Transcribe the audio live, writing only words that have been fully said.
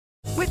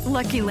With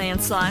Lucky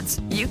Land Slots,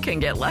 you can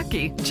get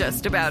lucky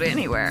just about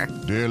anywhere.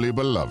 Dearly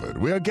beloved,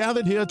 we are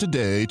gathered here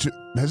today to...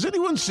 Has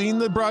anyone seen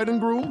the bride and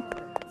groom?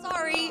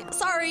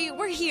 Sorry,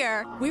 we're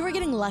here. We were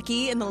getting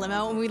lucky in the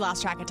limo and we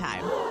lost track of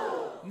time.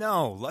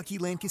 No, Lucky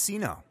Land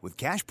Casino, with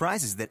cash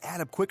prizes that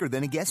add up quicker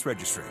than a guest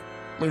registry.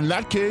 In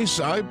that case,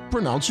 I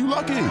pronounce you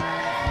lucky.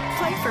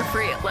 Play for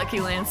free at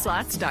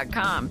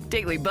LuckyLandSlots.com.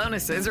 Daily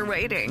bonuses are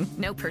waiting.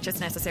 No purchase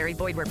necessary.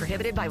 Void where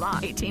prohibited by law.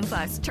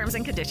 18+. Terms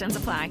and conditions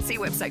apply. See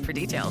website for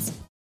details.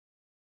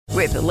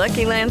 With the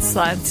Lucky Land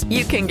Slots,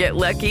 you can get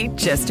lucky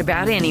just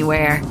about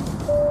anywhere.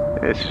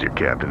 This is your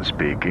captain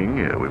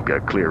speaking. We've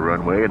got clear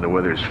runway and the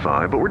weather's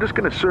fine, but we're just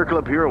going to circle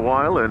up here a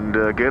while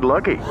and get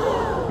lucky.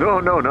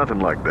 No, nothing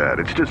like that.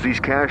 It's just these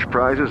cash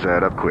prizes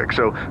add up quick.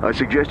 So I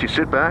suggest you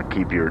sit back,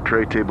 keep your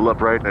tray table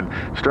upright, and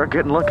start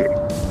getting lucky.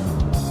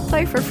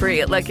 Play for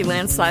free at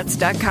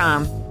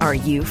LuckyLandSlots.com. Are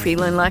you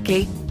feeling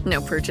lucky?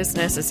 No purchase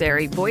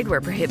necessary. Void where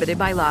prohibited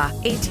by law.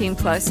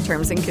 18+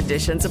 terms and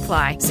conditions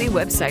apply. See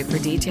website for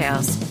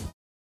details.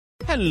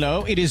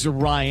 Hello, it is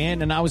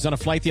Ryan, and I was on a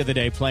flight the other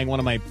day playing one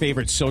of my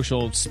favorite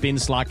social spin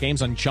slot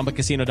games on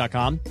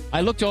ChumbaCasino.com. I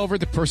looked over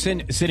at the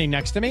person sitting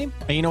next to me,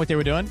 and you know what they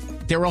were doing?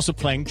 They were also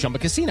playing Chumba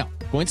Casino.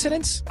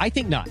 Coincidence? I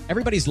think not.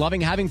 Everybody's loving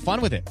having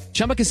fun with it.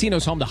 Chumba Casino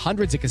is home to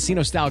hundreds of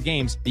casino-style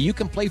games that you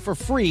can play for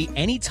free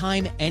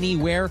anytime,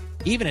 anywhere,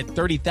 even at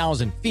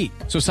 30,000 feet.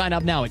 So sign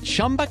up now at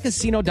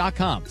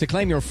ChumbaCasino.com to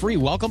claim your free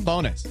welcome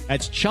bonus.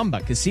 That's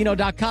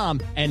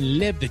ChumbaCasino.com and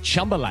live the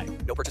Chumba life.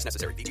 No purchase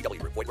necessary.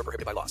 VGW. Void where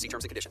prohibited by law. See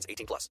terms and conditions.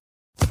 18+.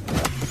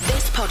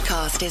 This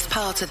podcast is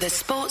part of the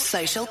Sports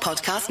Social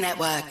Podcast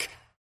Network.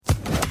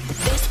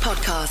 This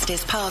podcast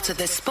is part of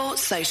the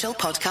Sports Social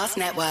Podcast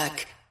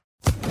Network.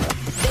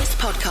 This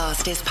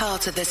podcast is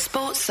part of the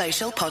Sports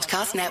Social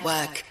Podcast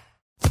Network.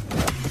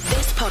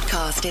 This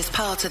podcast is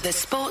part of the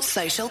Sports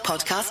Social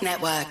Podcast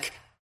Network.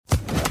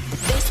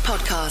 This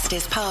podcast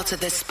is part of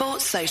the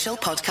Sports Social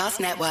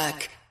Podcast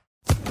Network.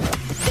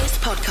 This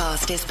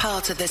podcast is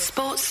part of the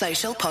Sports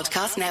Social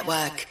Podcast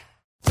Network.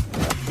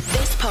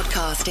 This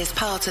podcast is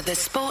part of the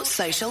Sports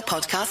Social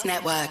Podcast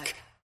Network.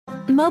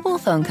 Mobile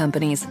phone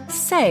companies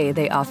say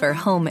they offer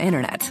home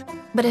internet.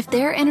 But if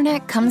their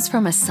internet comes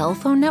from a cell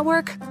phone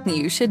network,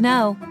 you should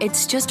know.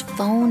 It's just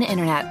phone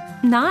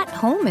internet, not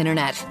home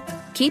internet.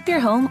 Keep your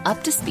home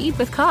up to speed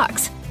with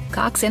Cox.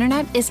 Cox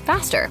internet is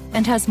faster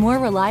and has more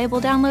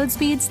reliable download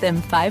speeds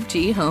than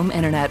 5G home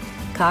internet.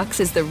 Cox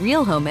is the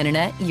real home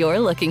internet you're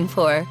looking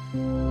for.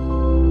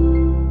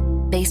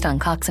 Based on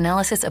Cox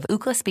analysis of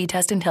Ookla speed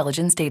test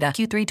intelligence data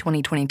Q3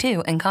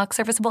 2022 and Cox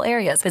serviceable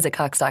areas, visit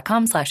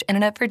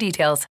cox.com/internet for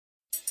details.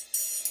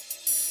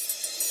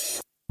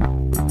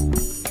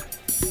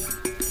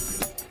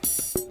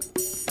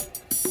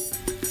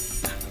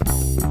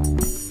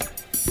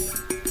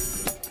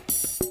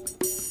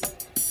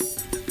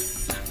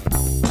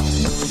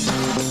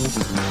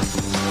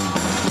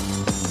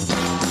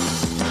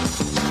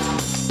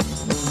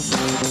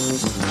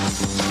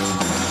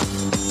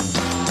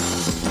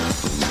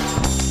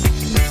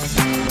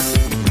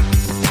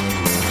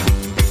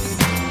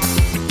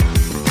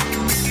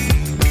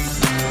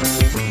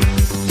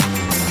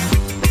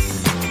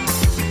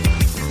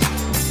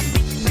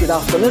 Good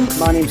afternoon,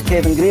 my name's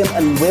Kevin Graham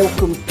and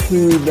welcome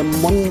to the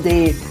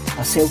Monday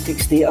A Celtic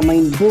State of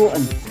Mind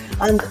Bulletin.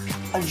 And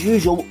as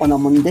usual on a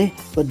Monday,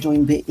 we're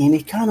joined by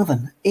Amy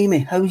Canavan. Amy,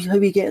 how are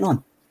you getting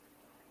on?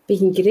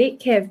 Been great,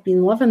 Kev.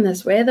 Been loving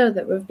this weather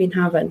that we've been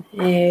having.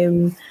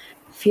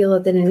 Feel I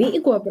didn't need to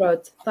go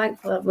abroad.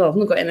 Thankfully, well, I've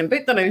not got any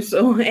booked now,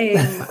 so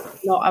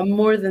no, I'm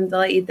more than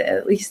delighted that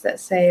at least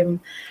it's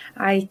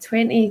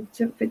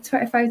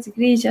 25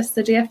 degrees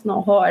yesterday, if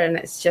not hotter, and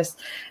it's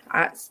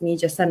me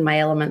just in my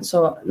element.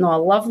 So no, a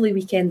lovely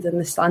weekend in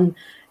the sun.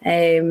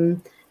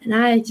 And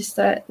I just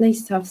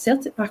nice to have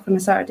Celtic back on a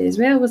Saturday as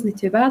well. Wasn't it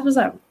too bad, was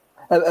it?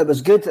 It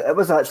was good. It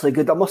was actually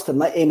good. I must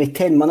admit, Amy,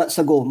 10 minutes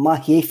ago, my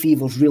hay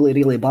fever's really,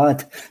 really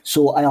bad.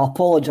 So I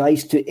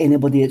apologise to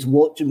anybody that's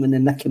watching when they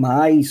nick in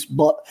my eyes.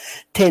 But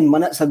 10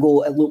 minutes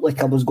ago, it looked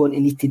like I was going to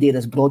need to do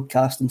this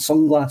broadcast in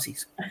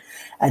sunglasses.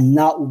 And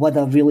that would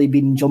have really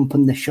been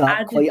jumping the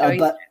shark quite a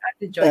bit.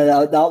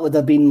 That would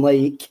have been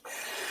like...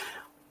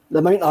 The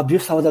amount of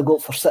abuse I would have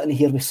got for sitting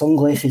here with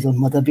sunglasses on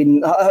would have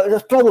been...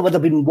 It probably would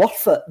have been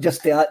worth it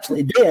just to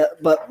actually do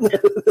it. But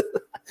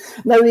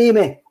now,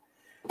 Amy...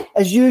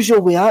 As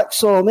usual with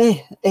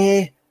AXOM,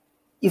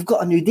 you've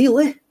got a new deal,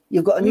 eh?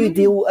 You've got a new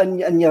deal and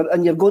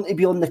you're going to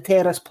be on the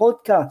Terrace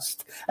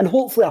podcast and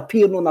hopefully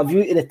appearing on A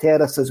View to the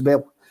Terrace as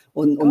well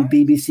on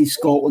BBC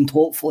Scotland,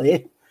 hopefully, eh?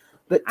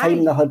 But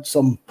time they had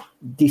some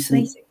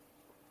decent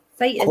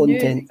content.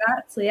 News,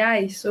 exactly,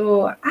 aye.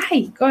 So,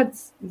 God,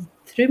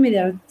 threw me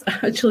there.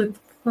 Actually,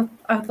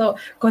 I thought,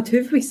 God,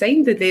 who have we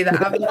signed today that I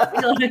haven't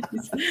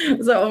realised? I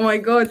was like, oh my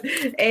God.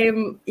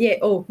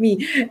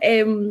 Me.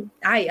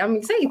 I'm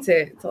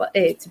excited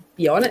to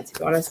be on it, to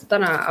be honest. I've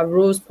done a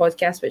Rose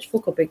podcast, which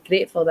folk will be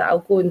grateful that I'll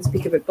go and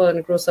speak about Bulletin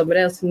and grow somewhere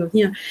else and not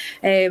here.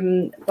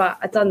 But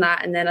I've done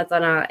that, and then I've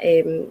done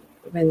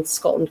when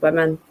Scotland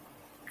Women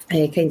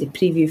kind of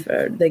preview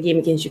for the game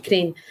against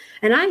Ukraine.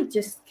 And I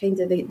just kind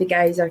of, the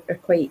guys are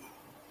quite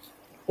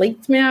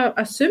liked me, I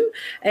assume.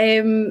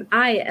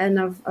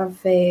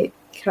 I've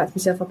cracked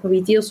myself up a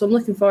wee deal, so I'm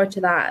looking forward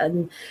to that.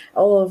 And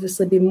I'll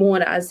obviously be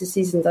more as the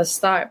season does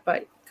start,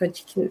 but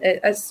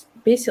it's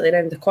basically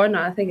around the corner.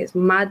 I think it's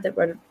mad that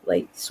we're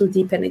like so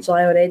deep into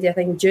July already. I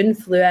think June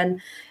flew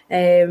in.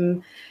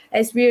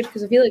 It's weird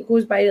because I feel it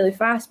goes by really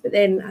fast, but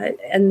then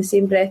in the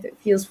same breath it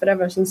feels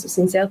forever since I've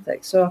seen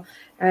Celtic. So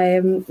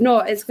no,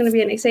 it's going to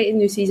be an exciting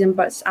new season,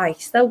 but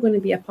still going to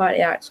be a part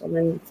of Axom,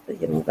 and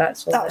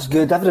that's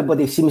good.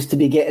 Everybody seems to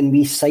be getting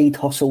wee side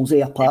hustles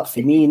apart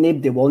from me.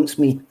 Nobody wants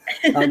me.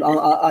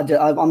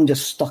 I'm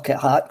just stuck at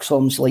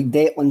Axom's. Like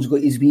Declan's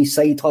got his wee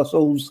side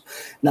hustles.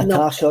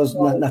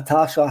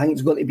 Natasha I think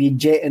is going to be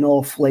jetting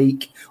off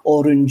like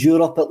around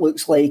Europe, it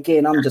looks like,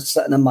 and I'm just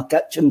sitting in my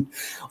kitchen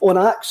on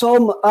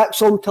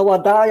Axom till I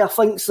die. I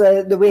think's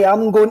the way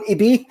I'm going to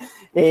be.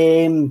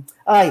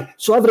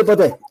 So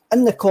everybody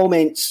in the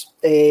comments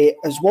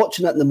is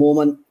watching it at the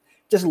moment,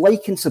 just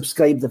like and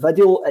subscribe the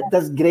video. It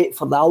does great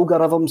for the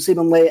algorithm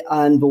seemingly,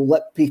 and will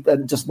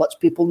lets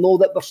people know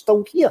that we're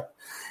still here.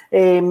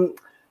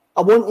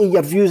 I want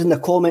your views in the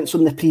comments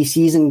on the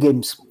pre-season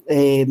games.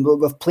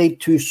 We've played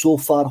 2 so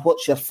far.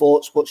 What's your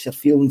thoughts? What's your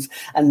feelings?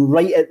 And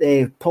right at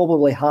the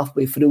probably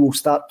halfway through, we'll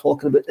start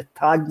talking about the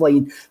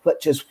tagline,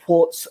 which is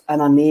 "What's in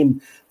a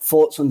Name?"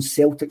 Thoughts on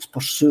Celtic's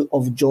pursuit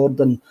of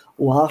Jordan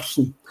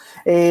Larsson.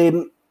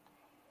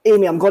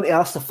 Amy, I'm going to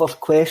ask the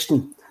first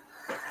question.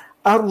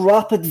 Are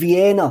Rapid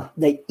Vienna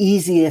the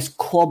easiest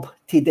club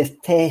to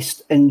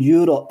detest in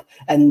Europe,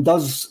 and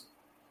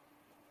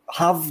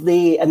have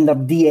they in their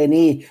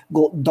DNA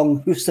got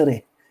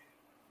dunghoosery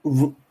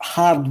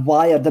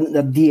hardwired into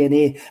their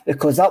DNA?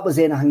 Because that was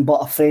anything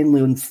but a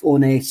friendly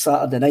on a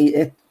Saturday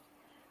night.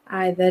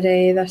 Aye,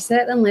 they're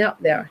certainly up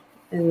there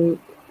in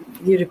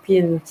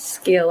European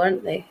scale,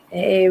 aren't they?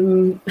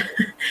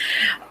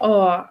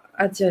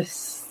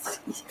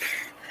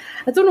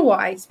 I don't know what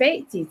I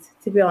expected,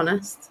 to be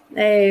honest.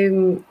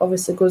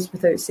 Obviously, it goes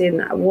without saying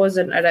that I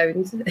wasn't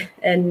around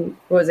in,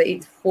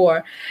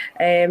 84?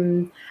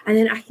 And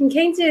then I can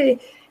kind of,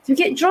 to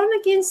get drawn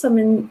against them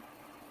in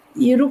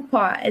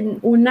Europa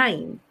in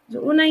 09,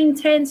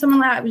 09-10, something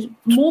like that. It was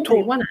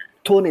Mowbray, wasn't it?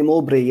 Tony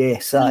Mowbray,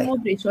 yes. Tony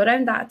Mowbray, so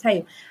around that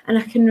time. And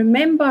I can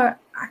remember,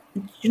 I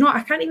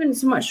can't even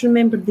so much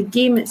remember the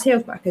game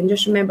itself, but I can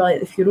just remember like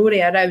the furore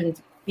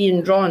around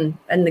being drawn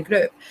in the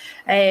group.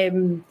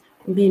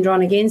 Being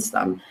drawn against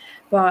them,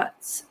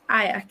 but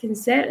I can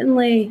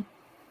certainly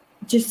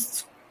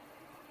just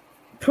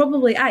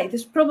probably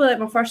this is probably like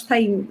my first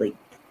time like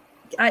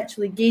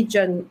actually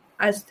gauging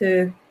as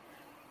to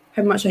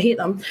how much I hate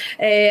them,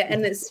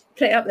 and it's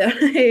pretty up there.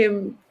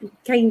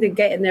 Kind of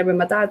getting there with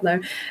my dad now.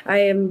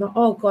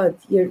 Oh God,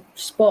 you're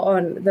spot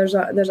on. There's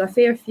a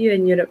fair few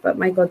in Europe, but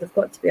my God, they've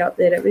got to be up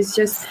there. It was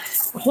just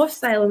a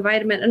hostile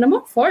environment, and I'm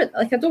up for it.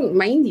 Like I don't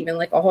mind even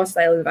like a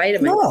hostile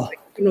environment. No. Like,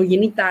 you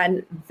need that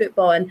in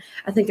football, and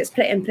I think it's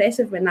pretty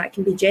impressive when that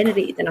can be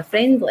generated in a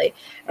friendly.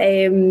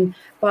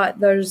 But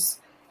there's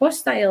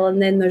hostile,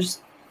 and then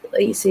there's,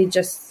 like you say,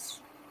 just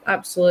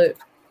absolute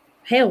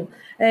hell.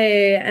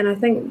 And I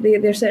think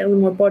they're certainly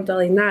more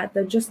borderline that.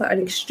 They're just like an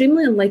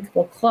extremely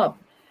unlikable club,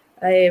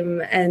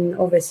 and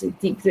obviously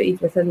deep rooted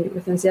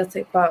within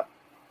Celtic. But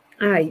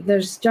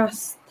there's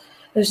just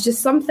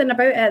something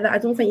about it that I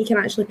don't think you can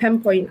actually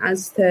pinpoint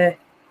as to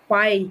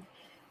why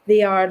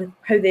they are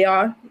how they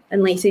are.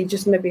 And like you say,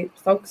 just maybe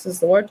thugs is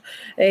the word.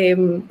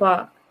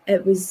 But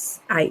it was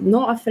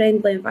not a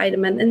friendly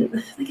environment, and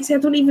like I said,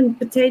 I don't even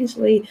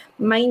potentially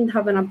mind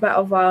having a bit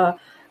of a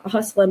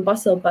hustle and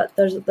bustle, but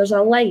there's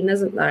a line,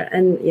 isn't there?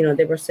 And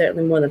they were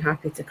certainly more than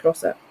happy to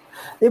cross it.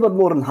 They were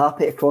more than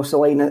happy to cross the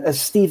line.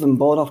 As Stephen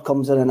Bonner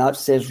comes in and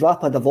actually says,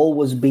 Rapid have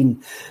always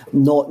been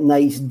not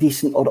nice,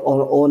 decent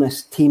or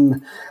honest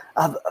team.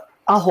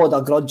 I had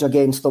a grudge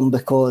against them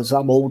because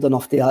I'm old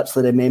enough to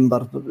actually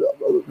remember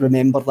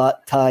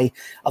that tie.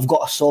 I've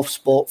got a soft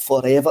spot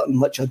for Everton,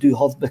 which I do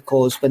have,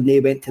 because when they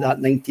went to that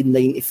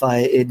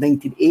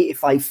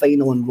 1985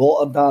 final in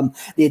Rotterdam,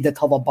 they did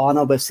have a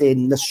banner with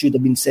saying this should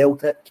have been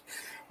Celtic.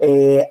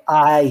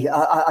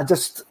 I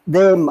just,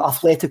 them,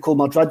 Atletico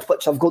Madrid,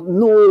 which I've got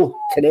no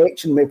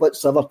connection with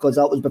whatsoever because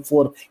that was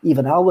before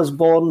even I was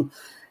born,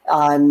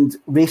 and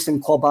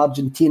Racing Club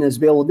Argentina as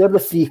well. They're the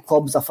 3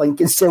 clubs, I think,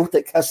 in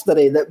Celtic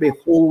history that we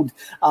hold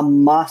a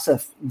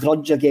massive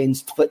grudge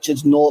against, which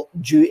is not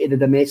due to the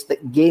domestic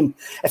game.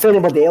 If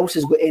anybody else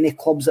has got any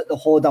clubs that they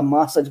hold a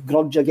massive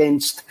grudge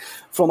against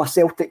from a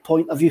Celtic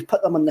point of view,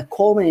 put them in the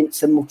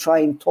comments and we'll try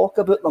and talk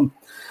about them.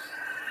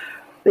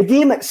 The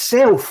game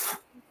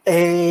itself,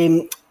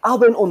 I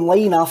went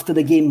online after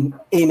the game,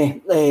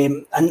 Amy,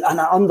 and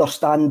I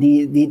understand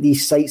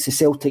these sites, the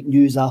Celtic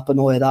News app and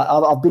all of that.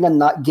 I've been in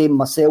that game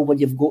myself where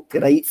you've got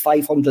to write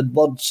 500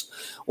 words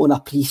on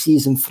a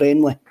pre-season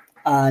friendly,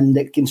 and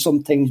it can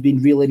sometimes be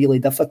really, really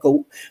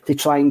difficult to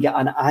try and get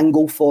an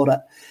angle for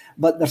it.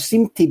 But there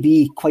seemed to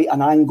be quite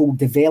an angle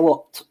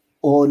developed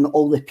on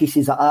all the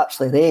pieces I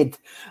actually read.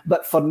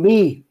 But for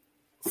me,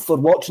 for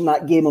watching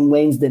that game on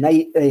Wednesday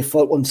night,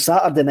 on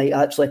Saturday night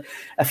actually,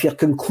 if your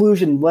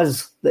conclusion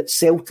was that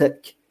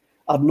Celtic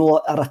are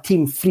a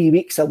team 3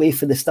 weeks away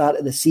for the start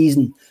of the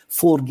season,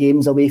 4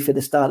 games away for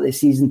the start of the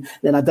season,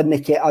 then I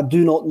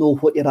do not know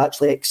what you're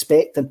actually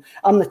expecting.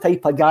 I'm the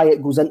type of guy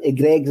that goes into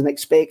Greg's and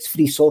expects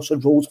free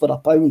sausage rolls for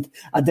 £1.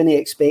 I didn't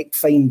expect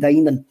fine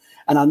dining.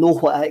 And I know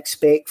what I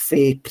expect for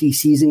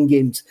pre-season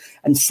games.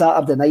 And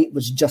Saturday night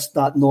was just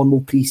that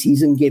normal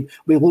pre-season game.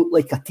 We look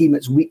like a team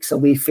that's weeks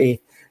away for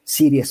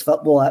serious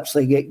football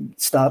actually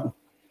starting.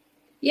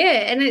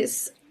 Yeah, and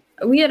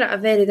we are at a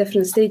very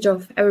different stage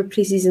of our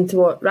pre-season to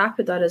what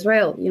Rapid are as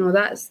well.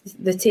 That's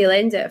the tail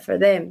end of it for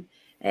them.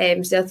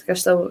 Celtic are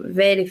still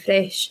very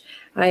fresh.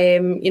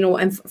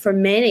 And for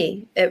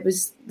many, it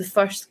was the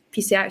first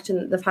piece of action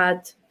that they've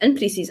had in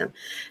pre-season.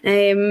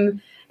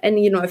 And,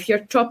 if you're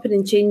chopping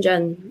and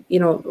changing,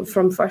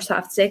 from first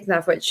half to second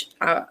half, which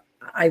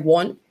I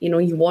want,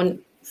 you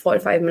want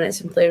 45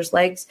 minutes in players'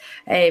 legs.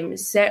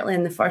 Certainly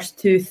in the first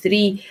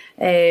 2-3,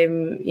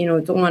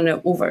 don't want to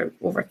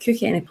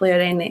overcook any player,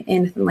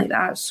 anything like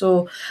that.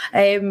 So,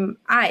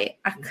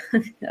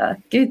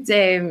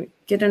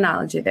 good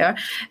analogy there.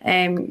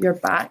 You're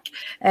back,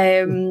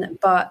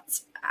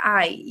 but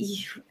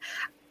I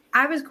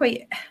was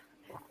quite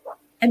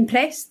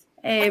impressed.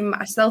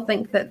 I still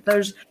think that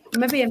there's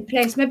maybe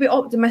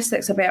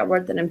optimistic's a better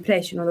word than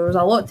impressed. There was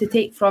a lot to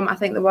take from. I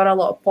think there were a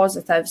lot of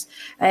positives,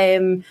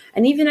 and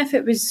even if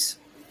it was,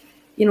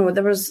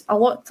 there was a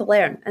lot to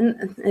learn.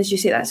 And as you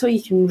say, that's all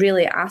you can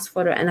really ask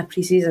for it in a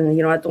pre-season.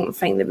 I don't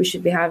think that we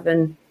should be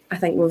having. I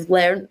think we've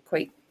learned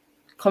quite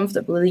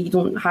comfortably that you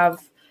don't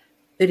have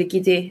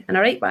Urhoghide in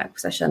a right back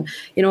position.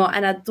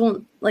 And I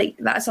don't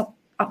that's a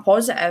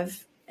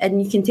positive,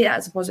 and you can take that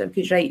as a positive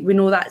because we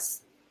know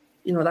that's.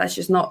 That's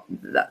just not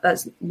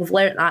we've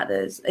learnt that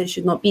it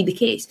should not be the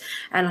case,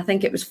 and I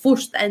think it was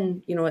forced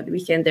in, at the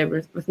weekend there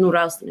with no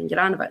Larsson and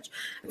Juranovic.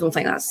 I don't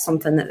think that's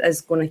something that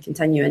is going to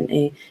continue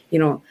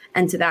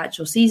into the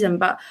actual season.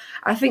 But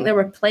I think there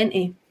were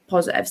plenty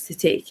positives to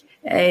take.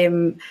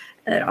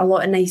 A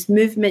lot of nice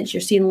movements.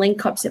 You're seeing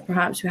link-ups that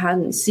perhaps we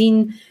hadn't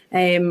seen,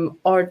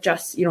 or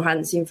just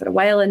hadn't seen for a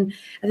while. And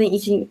I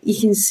think you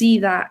can see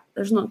that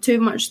there's not too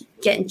much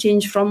getting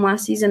changed from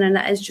last season, and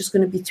it is just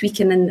going to be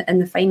tweaking in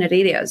the finer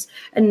areas.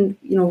 And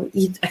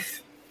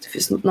if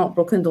it's not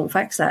broken, don't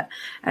fix it.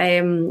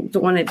 Don't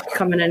want to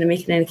come in and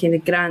making any kind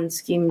of grand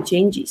scheme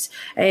changes.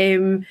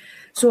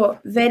 So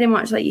very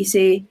much like you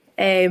say,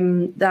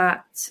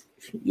 that.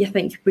 You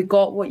think we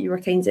got what you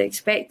were kind of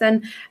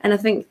expecting, and I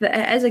think that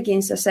it is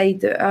against a side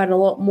that are a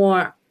lot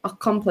more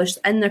accomplished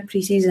in their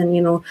pre-season.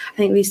 I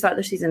think they start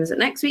their season, is it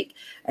next week?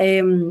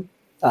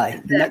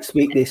 Next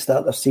week they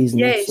start their season.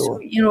 Yeah, so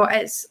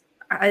it's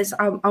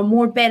a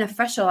more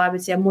beneficial, I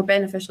would say, a more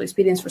beneficial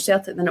experience for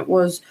Celtic than it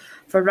was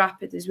for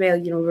Rapid as well.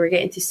 We were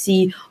getting to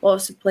see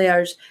lots of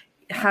players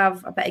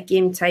have a bit of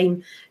game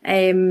time,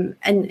 and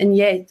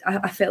yeah,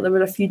 I felt there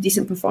were a few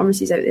decent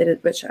performances out there,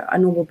 which I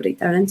know we'll break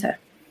down into.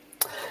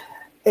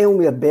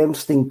 Elmer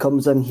Bernstein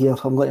comes in here.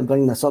 I'm going to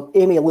bring this up.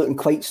 Amy looking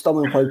quite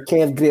stubborn while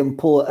Kev Graham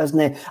Poet, isn't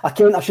he? I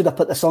can't. I should have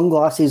put the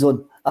sunglasses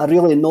on. I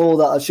really know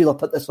that I should have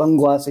put the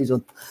sunglasses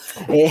on.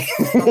 I'd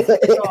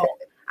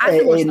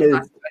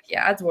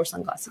wear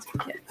sunglasses.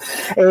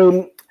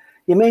 Yeah.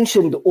 You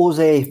mentioned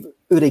Ozzy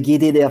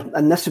Urhoghide there,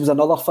 and this was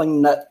another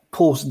thing that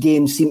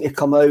post-game seemed to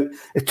come out.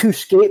 The two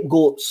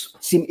scapegoats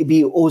seem to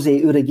be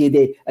Ozzy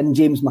Urhoghide and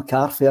James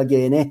McCarthy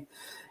again.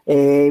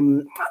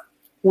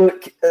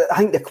 Look, I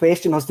think the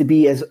question has to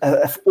be is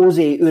if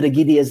Ozzy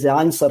Urhoghide is the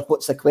answer,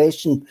 what's the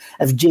question?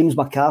 If James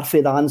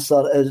McCarthy the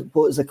answer,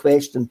 what is the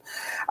question?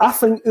 I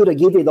think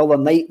Urhoghide the other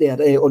night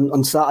there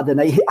on Saturday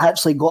night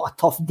actually got a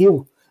tough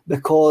deal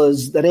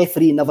because the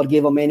referee never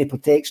gave him any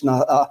protection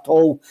at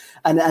all,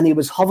 and he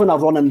was having a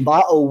running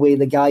battle with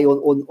the guy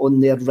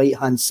on their right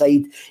hand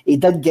side. He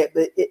did get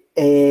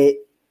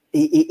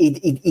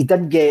He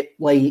did get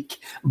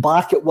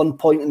back at one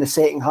point in the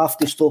second half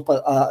to stop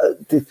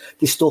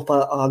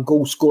a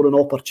goal scoring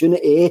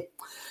opportunity.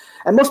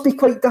 It must be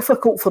quite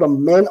difficult for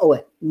him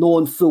mentally,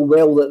 knowing full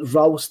well that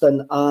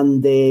Ralston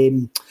and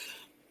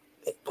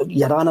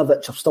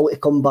Juranovic are still to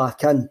come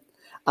back in,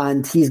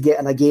 and he's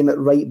getting a game at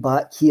right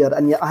back here.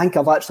 And I think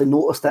I've actually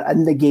noticed it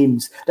in the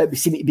games that we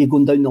seem to be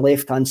going down the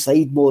left hand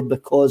side more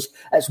because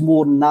it's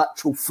more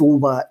natural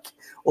fullback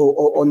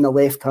on the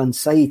left hand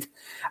side.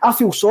 I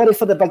feel sorry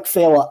for the big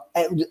fella.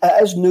 It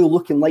is now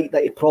looking like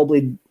that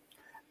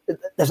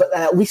there's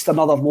at least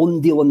another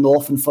loan deal in the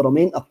offing for him,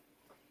 ain't there?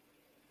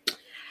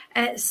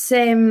 It's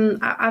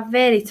a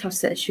very tough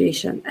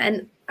situation,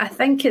 and I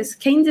think it's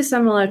kind of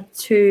similar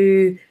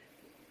to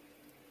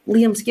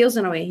Liam Scales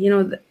in a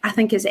way. I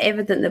think it's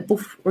evident that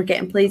both were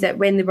getting played at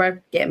when they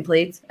were getting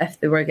played, if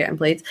they were getting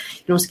played.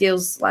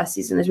 Scales last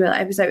season as well,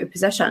 I was out of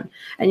position,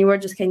 and you were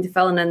just kind of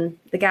filling in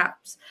the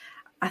gaps.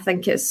 I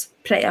think it's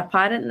pretty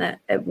apparent that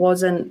it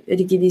wasn't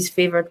Urhoghide's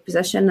favoured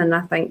position, and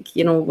I think,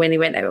 when he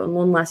went out on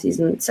loan last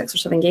season, 6 or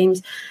 7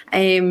 games,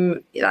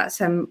 that's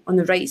him on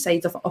the right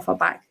side of a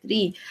back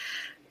three.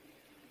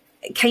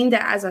 Kind of,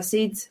 as I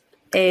said,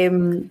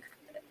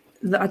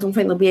 I don't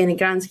think there'll be any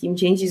grand scheme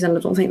changes, and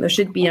I don't think there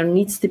should be or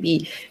needs to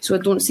be. So I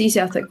don't see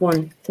Celtic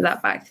going to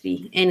that back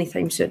three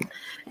anytime soon.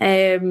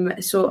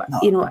 Is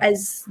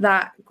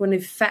that going to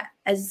fit?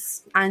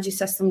 Is Angie's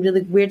system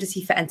really? Where does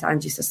he fit into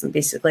Angie's system,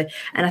 basically?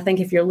 And I think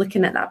if you're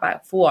looking at that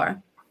back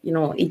four,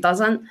 he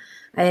doesn't.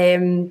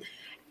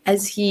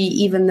 Is he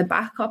even the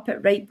backup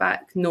at right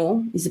back?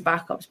 No, he's the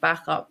backup's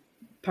backup,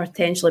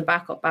 potentially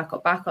backup,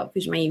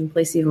 because you might even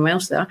play Stephen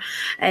Welsh there.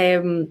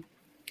 And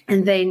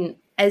then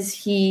is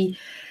he,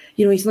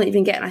 he's not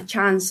even getting a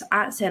chance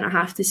at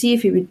centre-half to see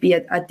if he would be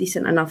a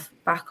decent enough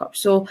backup.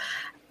 So,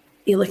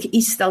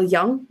 he's still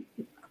young.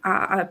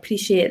 I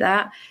appreciate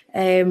that.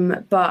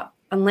 But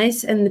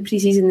unless in the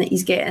pre-season that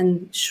he's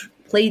getting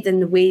played in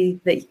the way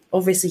that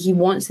obviously he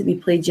wants to be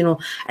played,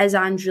 is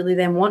Ange really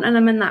then wanting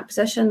him in that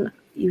position?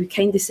 You would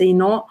kind of say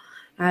not.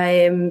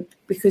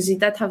 Because he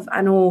did have,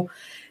 I know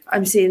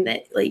I'm saying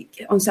that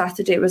like on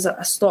Saturday it was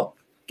a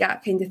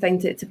stop-gap kind of thing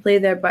to play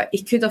there, but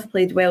he could have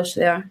played Welsh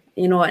there,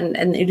 and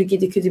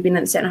Urhoghide could have been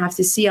in the centre-half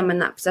to see him in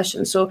that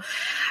position. So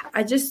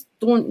I just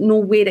don't know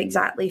where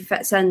exactly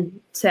fits in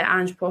to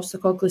Ange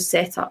Postecoglou's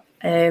setup.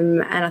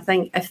 And I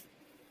think if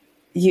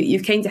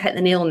you've kind of hit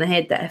the nail on the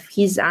head that if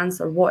he's the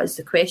answer, what is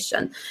the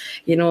question?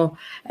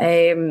 I'm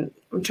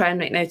trying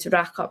right now to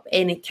rack up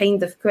any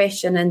kind of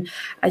question, and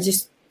I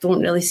just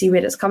don't really see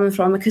where it's coming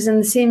from, because in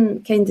the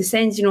same kind of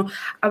sense,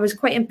 I was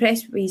quite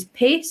impressed with his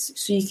pace,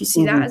 so you could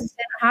see that as a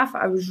centre-half.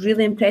 I was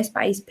really impressed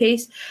by his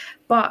pace,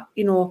 but,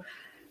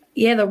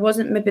 there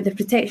wasn't maybe the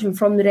protection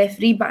from the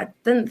referee, but I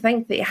didn't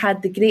think that he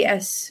had the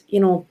greatest,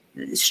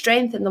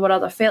 strength in the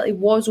world. I felt he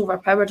was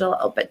overpowered a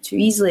little bit too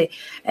easily,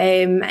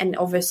 and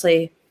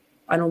obviously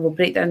I know we'll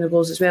break down the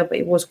goals as well, but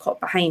he was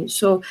caught behind.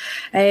 So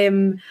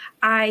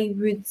I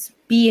would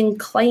be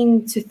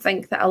inclined to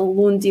think that a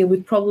loan deal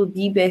would probably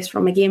be best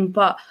from a game.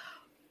 But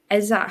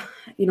is that,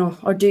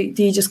 or do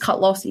you just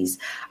cut losses?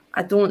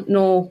 I don't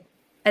know.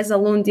 Is a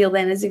loan deal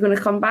then, is he going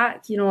to come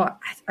back?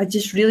 I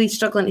just really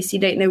struggling to see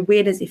right now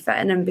where is he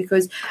fitting in,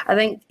 because I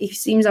think he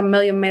seems a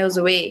million miles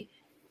away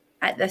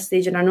at this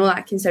stage. And I know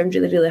that can sound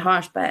really, really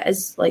harsh, but it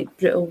is like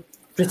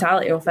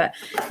brutality of it,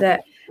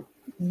 that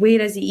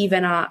where is he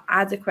even an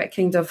adequate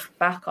kind of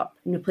backup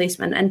and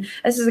replacement? And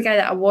this is a guy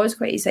that I was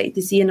quite excited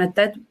to see, and I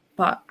did,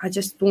 but I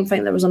just don't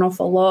think there was an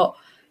awful lot,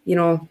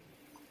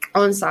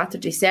 on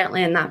Saturday,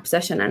 certainly in that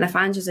position. And if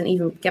Ange isn't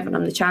even giving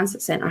him the chance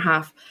at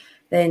centre-half,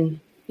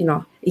 then,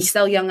 he's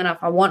still young enough.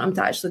 I want him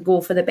to actually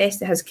go for the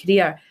best of his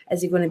career.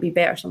 Is he going to be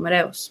better somewhere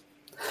else?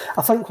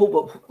 I think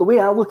the way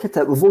I look at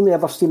it, we've only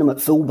ever seen him at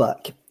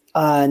fullback.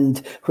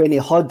 And when he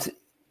had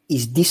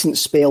his decent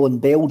spell in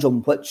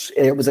Belgium, which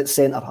was at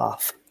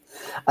centre-half.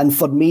 And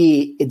for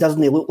me, it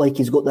doesn't look like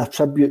he's got the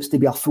attributes to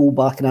be a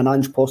full-back in an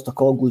Ange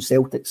Postecoglou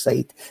Celtic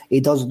side.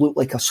 He does look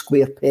like a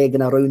square peg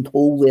in a round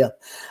hole there.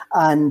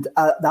 And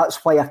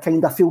that's why I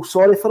kind of feel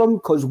sorry for him,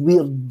 because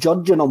we're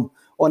judging him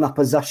on a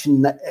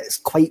position that it's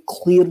quite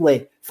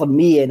clearly, for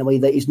me anyway,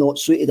 that he's not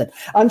suited in.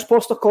 Ange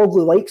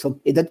Postecoglou likes him.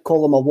 He did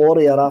call him a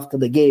warrior after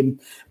the game.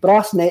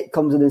 Brass Neck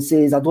comes in and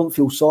says, I don't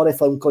feel sorry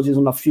for him because he's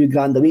on a few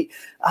grand a week.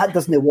 That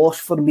doesn't wash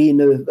for me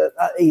now.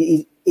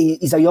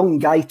 He's a young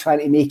guy trying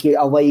to make it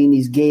a way in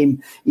his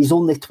game. He's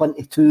only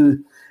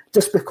 22.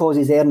 Just because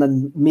he's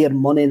earning more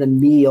money than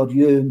me or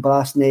you,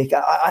 Brass Neck,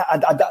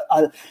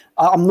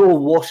 I'm not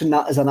washing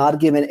that as an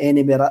argument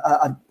anymore.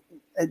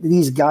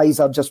 These guys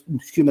are just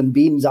human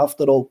beings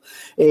after all.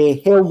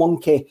 Hell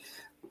Monkey,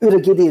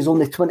 Urhoghide is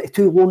only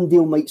 22. Loan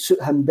deal might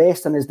suit him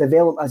best in his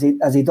development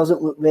as he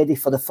doesn't look ready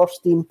for the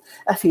first team.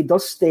 If he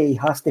does stay, he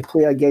has to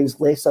play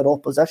against lesser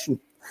opposition.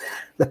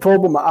 The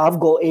problem that I've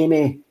got,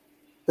 Amy,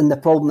 and the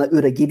problem that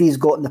Urhoghide's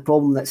got, and the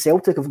problem that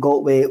Celtic have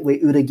got with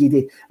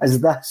Urhoghide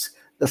is this: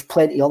 there's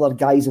plenty of other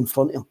guys in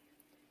front of him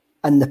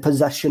in the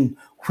position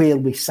where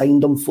we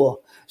signed him for.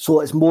 So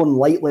it's more than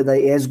likely that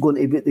he is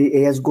going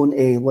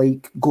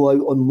to go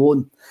out on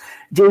loan.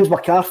 James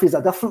McCarthy's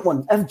a different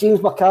one. If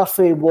James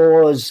McCarthy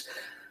was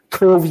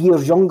 12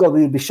 years younger,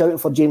 we would be shouting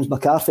for James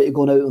McCarthy to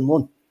go out on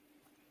loan.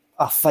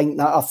 I think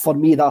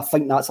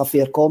that's a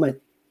fair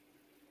comment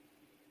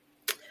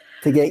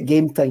to get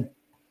game time.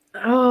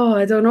 Oh,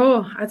 I don't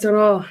know.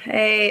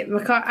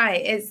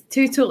 It's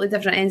two totally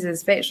different ends of the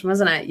spectrum,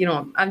 isn't it?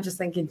 I'm just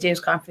thinking James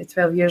McCarthy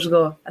 12 years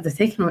ago, I'd have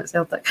taken him at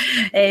Celtic.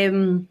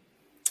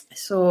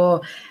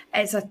 So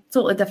it's a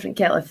totally different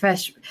kettle of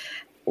fish.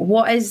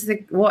 What is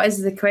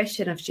the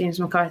question if James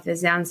McCarthy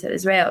is the answer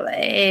as well?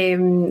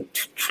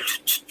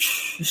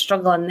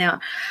 Struggling there.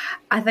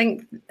 I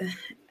think,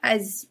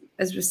 as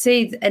we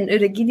said, in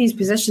Urhoghide's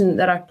position,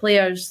 there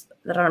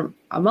are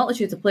a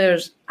multitude of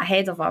players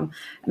ahead of him.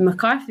 And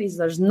McCarthy's,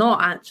 there's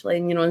not actually.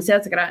 And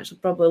Celtic are actually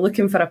probably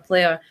looking for a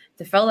player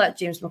to fill that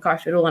James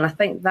McCarthy role. And I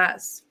think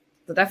that's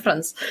the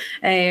difference.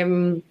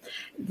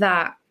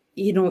 That,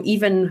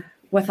 even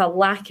with a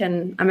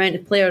lacking amount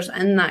of players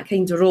in that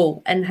kind of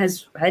role, in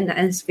his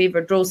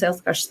favoured role,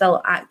 Celtic are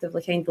still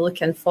actively kind of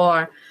looking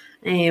for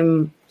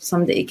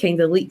somebody to kind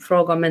of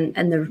leapfrog him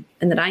in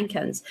the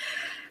rankings.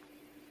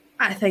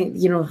 I think,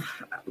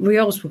 we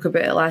all spoke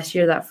about it last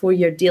year, that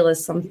 4-year deal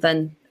is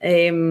something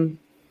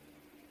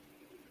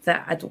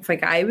that I don't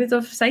think I would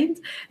have signed.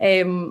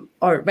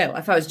 Or, well,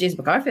 if I was James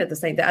McCarthy, I'd have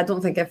signed it. I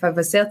don't think if I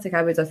was Celtic,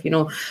 I would have,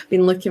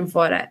 been looking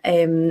for it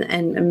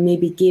and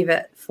maybe gave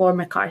it for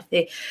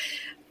McCarthy.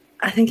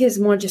 I think it's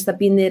more just a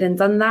been there and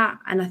done that.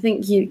 And I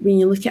think when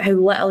you look at how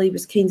little he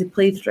was kind of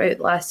played throughout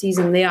last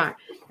season there,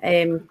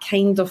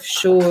 kind of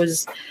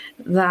shows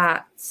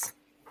that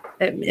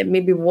it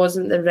maybe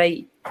wasn't the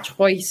right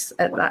choice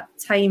at that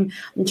time.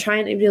 I'm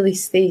trying to really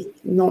stay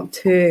not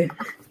too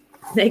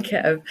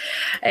negative.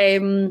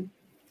 You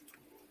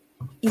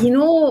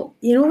know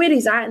where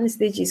he's at in the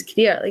stage of his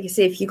career. Like I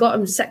say, if you got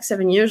him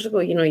 6-7 years ago,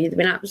 you'd have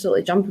been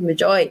absolutely jumping with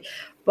joy.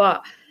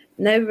 But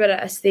now we're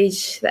at a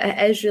stage that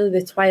it is really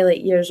the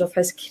twilight years of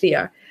his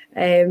career.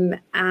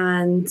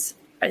 And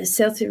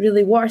Celtic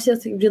really, what are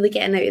Celtic really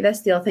getting out of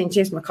this deal? I think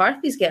James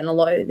McCarthy's getting a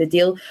lot out of the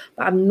deal,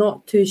 but I'm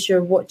not too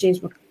sure what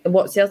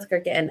Celtic are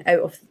getting out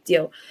of the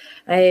deal.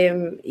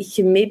 He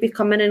can maybe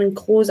come in and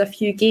close a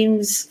few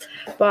games,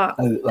 but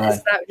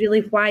is that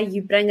really why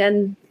you bring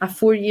in a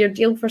 4-year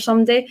deal for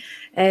somebody?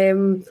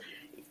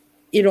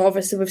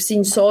 Obviously we've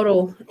seen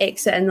Sorrell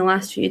exit in the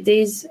last few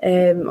days,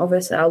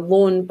 obviously a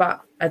loan,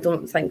 but I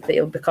don't think that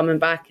he'll be coming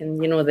back and,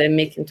 they're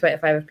making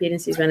 25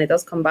 appearances when he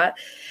does come back.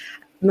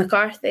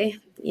 McCarthy,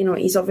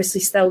 he's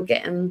obviously still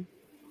getting...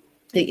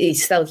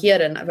 He's still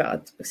here, and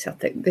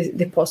Celtic,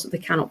 they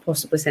cannot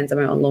possibly send him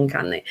out on loan,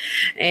 can they?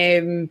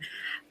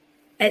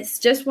 It's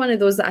just one of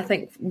those that I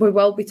think we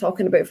will be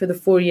talking about for the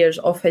 4 years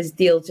of his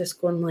deal, just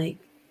going like,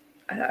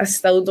 I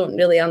still don't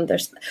really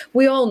understand.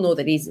 We all know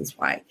the reasons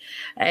why,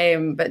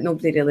 but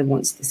nobody really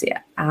wants to see it.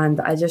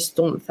 And I just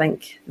don't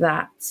think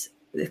that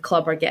the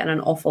club are getting an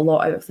awful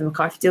lot out of the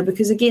McCarthy deal,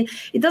 because again,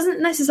 he doesn't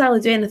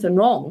necessarily do anything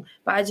wrong,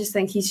 but I just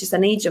think he's just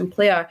an aging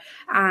player.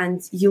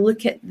 And you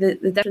look at the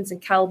difference in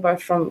calibre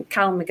from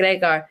Callum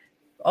McGregor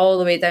all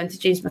the way down to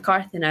James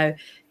McCarthy now.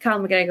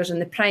 Callum McGregor's in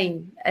the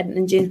prime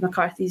and James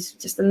McCarthy's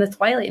just in the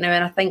twilight now.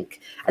 And I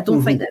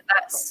don't think that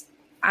that's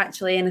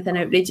actually anything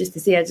outrageous to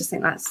say. I just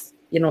think that's,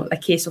 a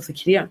case of the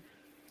career.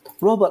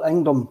 Robert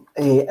Ingram,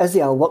 is he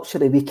a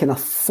luxury we can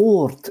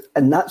afford?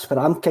 And that's where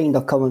I'm kind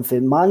of coming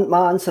from.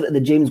 My answer to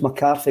the James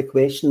McCarthy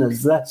question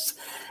is this.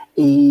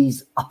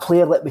 He's a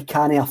player that we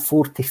can't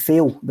afford to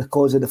fail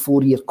because of the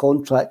 4-year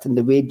contract and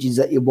the wages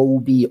that he will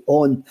be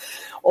on.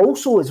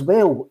 Also, as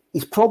well,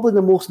 he's probably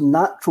the most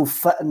natural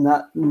fit in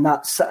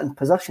that sitting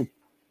position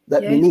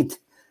that we need.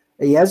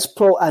 He is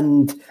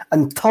and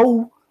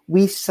until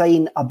we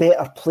sign a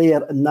better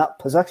player in that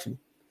position,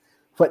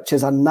 which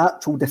is a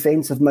natural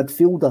defensive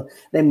midfielder,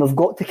 then we've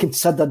got to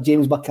consider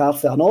James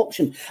McCarthy an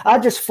option. I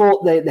just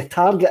thought the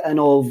targeting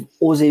of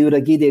Ozzy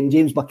Urhoghide and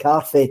James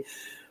McCarthy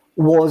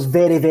was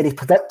very, very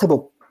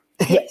predictable.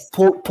 Yes.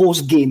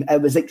 Post-game,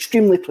 it was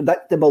extremely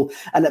predictable,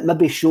 and it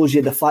maybe shows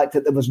you the fact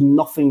that there was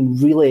nothing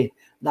really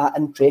that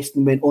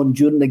interesting went on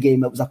during the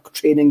game. It was a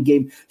training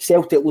game.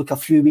 Celtic look a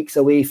few weeks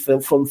away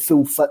from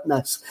full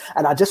fitness,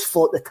 and I just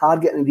thought the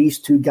targeting of these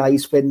two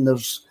guys when there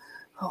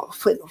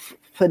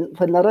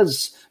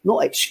is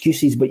not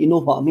excuses, but you know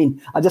what I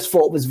mean. I just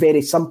thought it was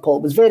very simple.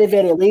 It was very,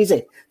 very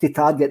lazy to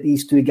target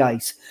these two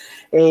guys.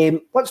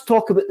 Let's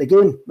talk about the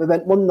game. We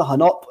went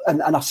 1-0 up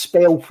in a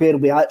spell where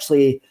we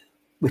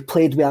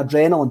played with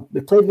adrenaline.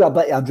 We played with a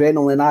bit of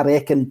adrenaline, and I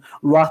reckon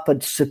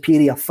rapid,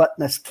 superior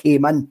fitness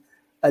came in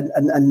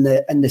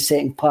the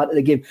second part of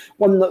the game.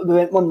 We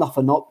went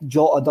 1-0 up.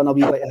 Jota done a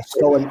wee bit of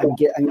skill and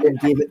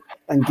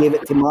gave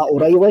it to Matt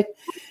O'Reilly.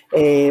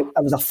 It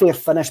was a fair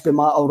finish by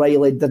Matt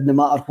O'Reilly. Didn't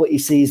matter what he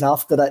says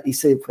after it. He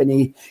said when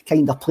he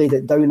kind of played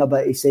it down a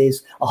bit, he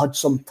says, I had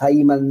some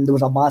time and there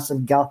was a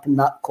massive gap in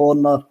that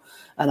corner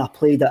and I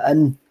played it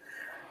in.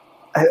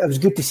 It was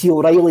good to see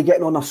O'Reilly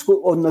getting on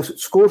the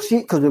score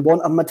sheet, because we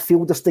want our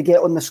midfielders to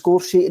get on the score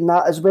sheet in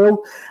that as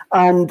well.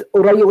 And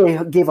O'Reilly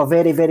gave a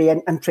very, very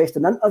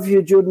interesting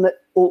interview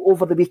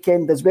over the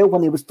weekend as well,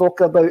 when he was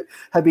talking about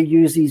how he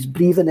uses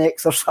breathing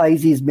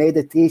exercises,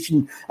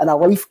 meditation, and a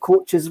life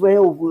coach as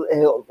well,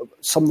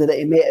 somebody that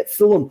he met at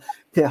Fulham,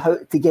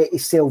 to get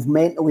yourself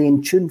mentally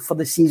in tune for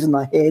the season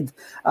ahead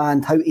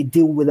and how to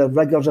deal with the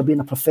rigours of being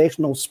a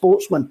professional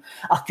sportsman.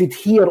 I could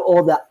hear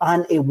all the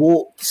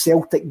anti-woke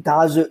Celtic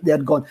dads out there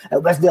going,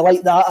 it wasn't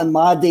like that in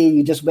my day,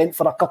 you just went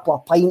for a couple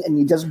of pints and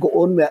you just got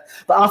on with it.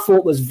 But I thought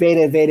it was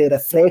very, very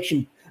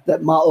refreshing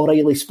that Matt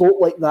O'Reilly spoke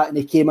like that, and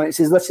he came out and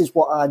says, this is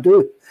what I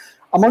do.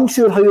 I'm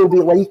unsure how he'll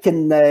be like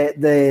in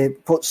the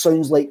what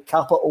sounds like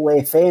Capital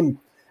FM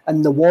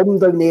and the warm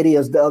down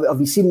areas. Have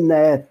you seen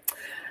the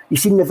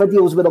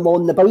videos with him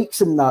on the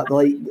bikes and that?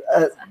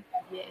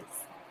 Yes.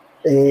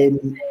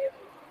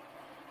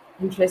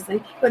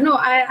 Interesting. But no,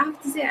 I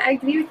have to say, I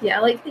agree with you. I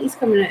like that he's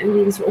coming out and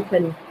being so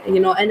open, and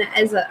it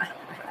is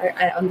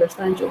I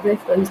understand your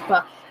reference,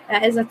 but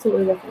it is a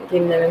totally different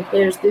game now, and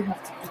players do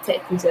have to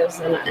protect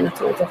themselves in a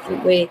totally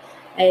different way.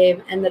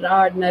 And there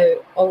are now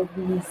all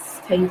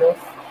these kind of,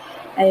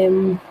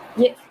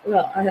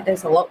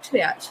 it's a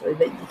luxury actually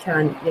that you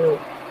can,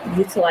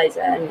 utilise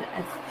it. And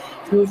if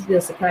no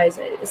real surprise,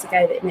 it's a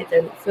guy that met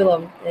down at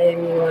Fulham,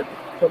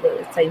 probably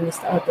at the time they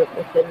started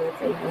the Premier League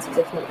finals,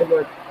 if not they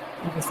were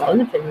even still in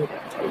the Premier League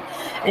at the time.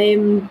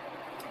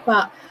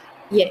 But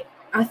yeah,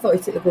 I thought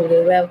he took the goal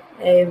really well,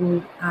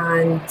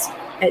 and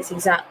it's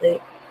exactly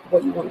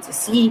what you want to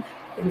see.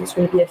 I think it's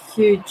going to be a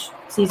huge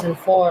season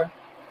for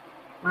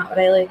Matt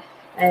O'Reilly,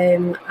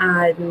 and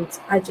I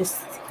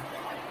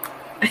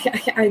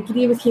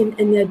agree with you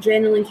in the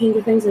adrenaline kind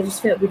of things. I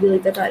just felt we really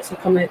did actually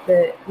come out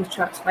the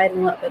tracks firing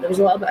a little bit. There was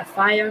a little bit of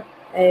fire,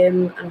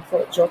 and I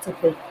thought Jota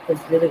played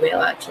really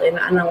well actually, and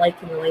I like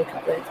him the link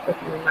up with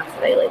him and Matt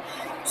O'Reilly.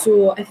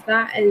 So if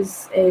that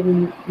is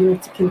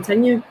to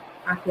continue,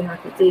 happy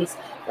days.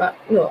 But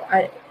no,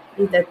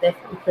 he did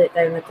definitely play it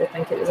down. I did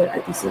think it was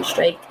a decent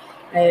strike.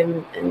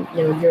 And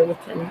you're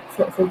looking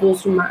for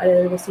goals from Matt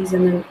O'Reilly this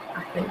season, and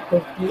I think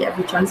there'll be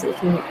every chance that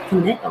he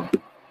can net them.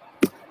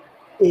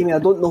 Amy, I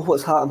don't know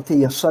what's happened to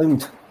your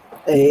sound.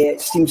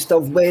 It seems to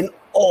have went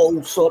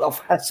all sort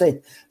of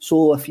hissy.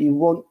 So if you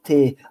want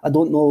to, I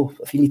don't know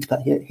if you need to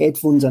put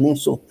headphones in.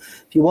 So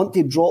if you want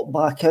to drop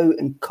back out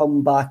and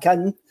come back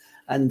in,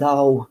 and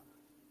I'll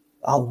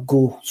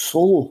go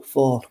solo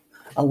for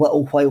a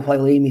little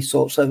while Amy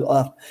sorts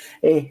out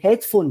her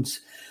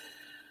headphones.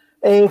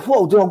 What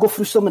I'll do, I'll go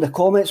through some of the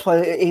comments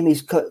while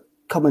Amy's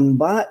coming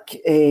back.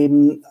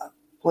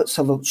 Let's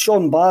have a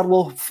Sean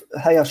Barlow.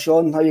 Hiya,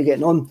 Sean. How are you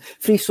getting on?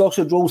 3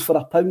 sausage rolls for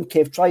 £1.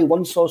 Kev, try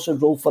 1 sausage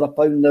roll for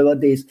 £1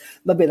 nowadays.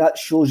 Maybe that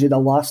shows you the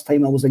last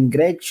time I was in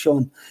Greg,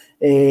 Sean.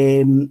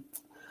 Do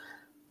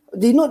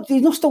you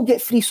not still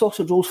get 3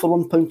 sausage rolls for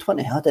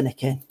 £1.20? I don't know,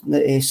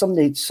 Ken.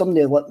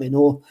 Somebody let me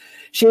know.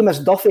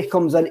 Seamus Duffy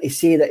comes in to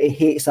say that he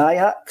hates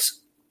Ajax.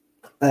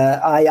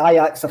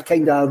 Ajax are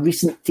kind of a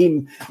recent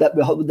team that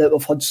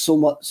we've had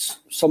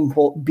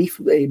somewhat beef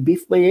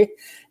with.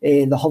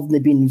 They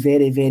haven't been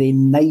very, very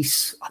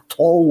nice at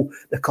all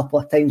the couple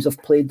of times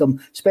I've played them,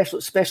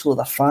 especially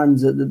their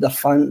fans.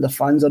 The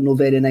fans are not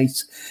very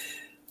nice.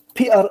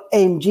 Peter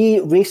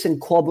NG, Racing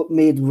Club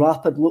made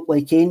Rapid look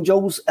like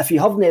angels. If you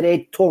haven't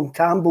read Tom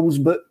Campbell's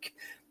book,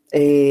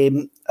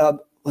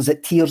 was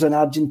it Tears in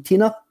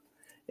Argentina?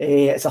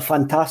 It's a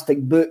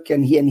fantastic book,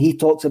 and he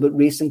talks about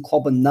Racing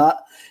Club and that.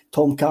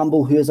 Tom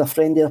Campbell, who is a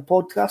friend of the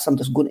podcast. I'm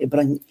just going to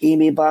bring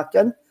Amy back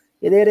in.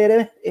 You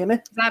there, Amy?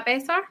 Is that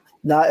better?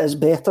 That is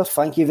better.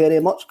 Thank you very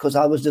much, because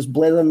I was just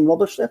blathering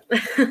rubbish there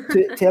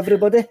to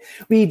everybody.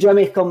 Wee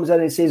Jimmy comes in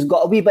and says,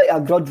 got a wee bit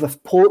of a grudge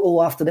with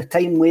Porto after the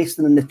time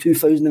wasting in the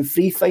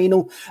 2003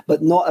 final,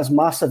 but not as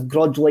massive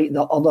grudge like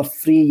the other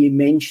 3 you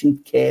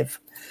mentioned, Kev.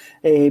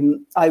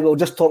 I will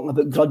just talking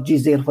about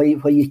grudges there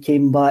while you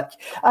came back.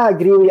 I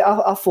agree with you.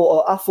 I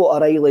thought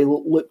O'Reilly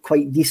looked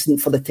quite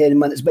decent for the 10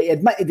 minutes, but he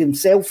admitted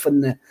himself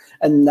in the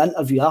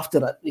interview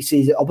after it. He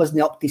says, I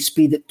wasn't up to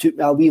speed. It took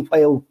me a wee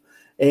while.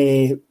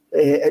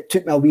 It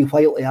took me a wee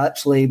while to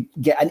actually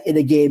get into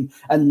the game,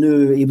 and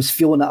knew he was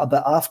feeling it a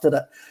bit after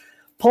it.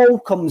 Paul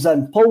comes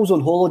in. Paul's on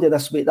holiday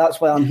this week.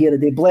 That's why I'm here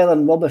today.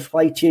 Blaring rubbish.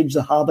 Why change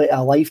the habit of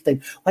a lifetime?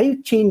 Why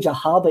change a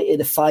habit of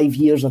the 5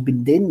 years I've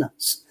been doing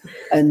this?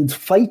 And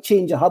why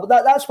change a habit?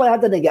 That's why I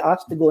didn't get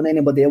asked to go on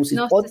anybody else's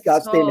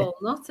podcast.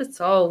 Not at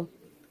all.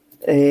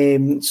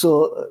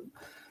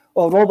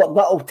 Robert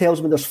Little tells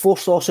me there's 4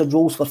 sausage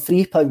rolls for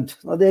 £3.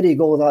 Well, there you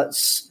go.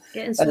 That's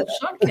getting so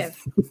short, Kev.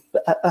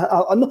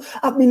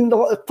 I mean,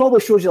 it probably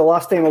shows you the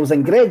last time I was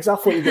in Greg's. I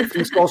thought you get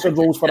 3 sausage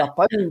rolls for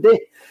 £1, eh?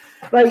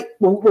 Right,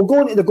 we'll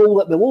go into the goal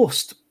that we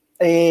lost.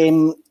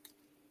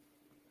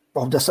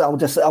 I'll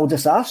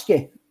just ask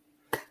you,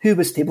 who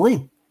was to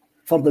blame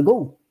for the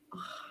goal?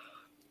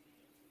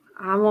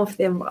 I'm off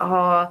them.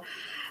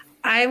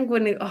 I'm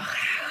going to.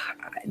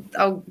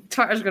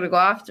 Twitter's going to go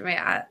after me.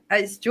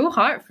 It's Joe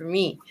Hart for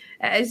me.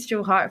 It is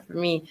Joe Hart for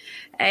me,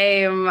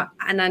 and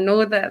I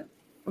know that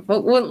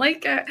folk won't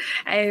like it.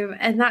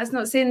 And that's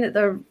not saying that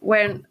there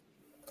weren't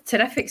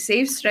terrific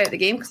saves throughout the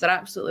game, because there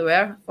absolutely were.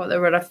 I thought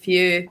there were a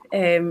few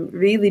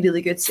really,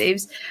 really good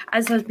saves,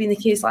 as has been the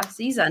case last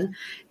season.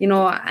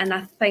 And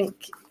I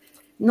think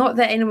not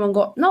that anyone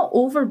got not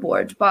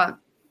overboard, but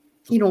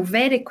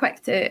very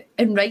quick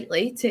and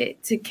rightly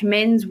to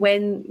commend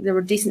when there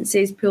were decent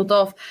saves pulled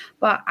off.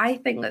 But I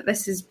think that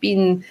this has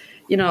been,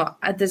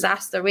 a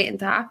disaster waiting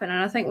to happen.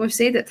 And I think we've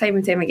said it time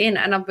and time again.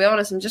 And I'll be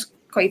honest, I'm just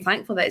quite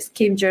thankful that it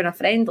came during a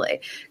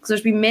friendly, because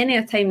there's been many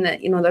a time that,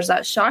 there's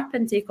that sharp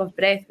intake of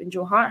breath when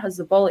Joe Hart has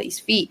the ball at his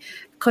feet.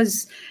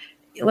 Because,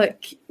 look,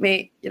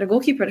 mate, you're a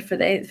goalkeeper for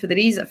a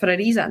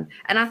reason.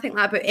 And I think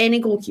that about any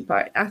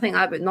goalkeeper. I think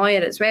that about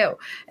Neuer as well.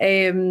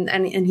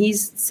 And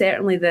he's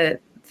certainly the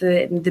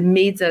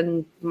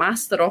maiden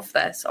master of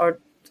this, or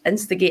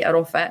instigator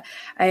of it.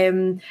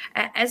 It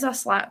is a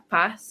slack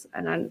pass,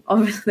 and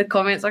obviously the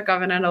comments are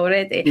coming in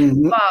already,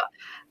 but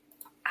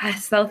I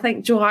still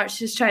think Joe Hart's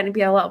just trying to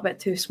be a little bit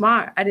too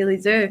smart. I really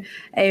do.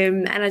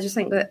 And I just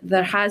think that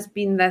there has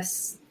been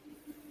this,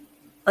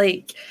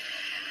 there's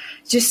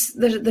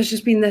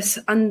just been this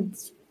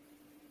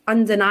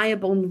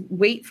undeniable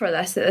wait for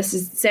this, that this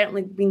has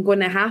certainly been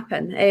going to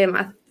happen.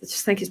 I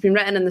just think it's been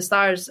written in the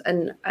stars,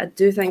 and I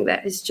do think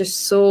that it's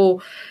just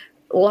so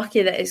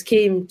lucky that it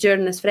came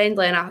during this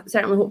friendly, and I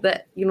certainly hope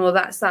that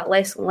that's that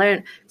lesson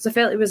learned, because I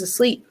felt he was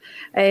asleep,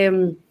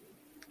 and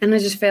I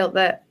just felt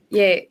that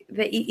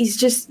he's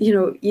just,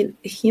 when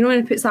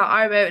he puts that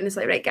arm out and it's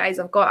like, right, guys,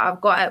 I've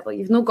got it, but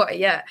you've not got it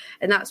yet.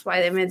 And that's why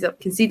they ended up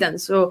conceding.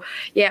 So,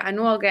 I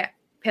know I'll get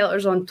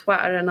pelters on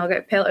Twitter and I'll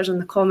get pelters in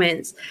the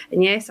comments.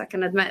 And yes, I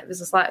can admit it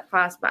was a slack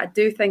pass, but I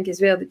do think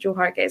as well that Joe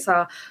Hart gets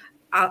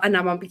and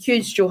I'm a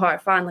huge Joe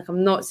Hart fan, like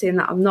I'm not saying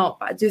that I'm not,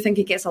 but I do think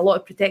he gets a lot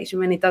of protection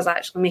when he does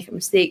actually make a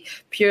mistake,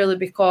 purely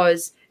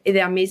because of the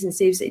amazing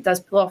saves that he does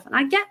pull off. And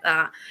I get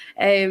that.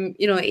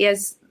 He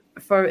is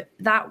for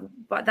that,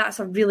 but that's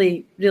a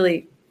really,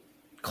 really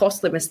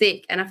costly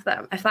mistake. And if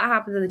that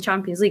happens in the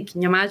Champions League,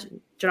 can you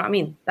imagine? Do you know what I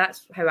mean?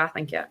 That's how I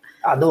think it.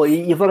 I know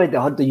you've already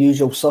had the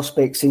usual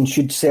suspects saying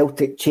should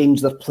Celtic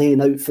change their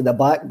playing out for the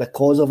back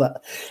because of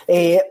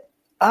it.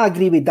 I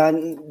agree with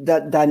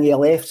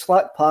Danielle F.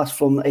 Slack pass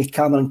from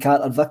Cameron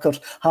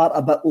Carter-Vickers. Hart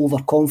a bit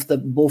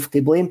overconfident, both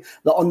to blame.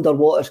 The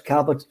underwater's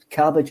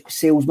cabbage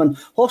salesman.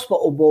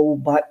 Hospital ball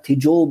back to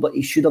Joe, but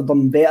he should have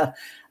done better.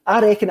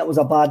 I reckon it was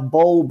a bad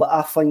ball, but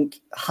I think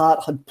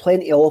Hart had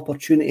plenty of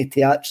opportunity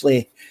to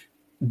actually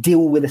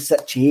deal with the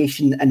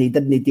situation, and he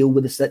didn't deal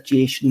with the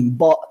situation.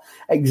 But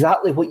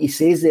exactly what you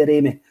says there,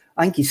 Amy,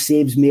 I think his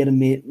saves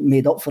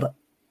made up for it.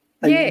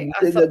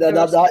 That's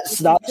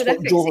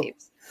what Joe.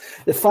 Saves.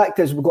 The fact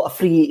is, we've got a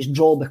 3-8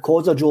 draw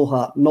because of Joe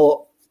Hart,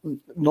 not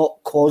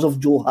cause of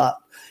Joe Hart.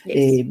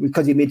 Yes.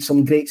 Because he made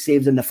some great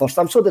saves in the first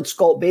half. So did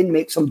Scott Bain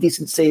make some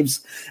decent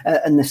saves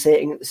in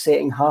the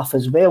second half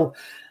as well.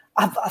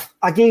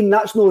 Again,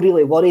 that's not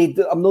really worried.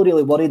 I'm not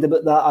really worried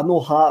about that. I know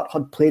Hart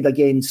had played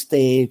against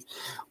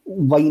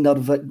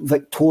Winer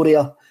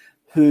Victoria,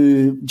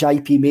 who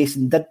JP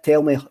Mason did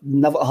tell me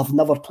have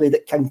never played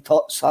at King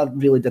Tut's. I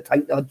really did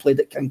think they had played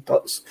at King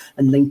Tut's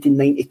in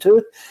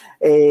 1992.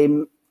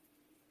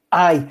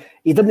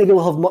 He didn't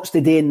really have much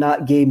to do in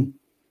that game.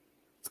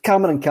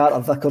 Cameron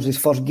Carter-Vickers, his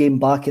first game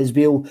back as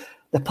well.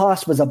 The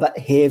pass was a bit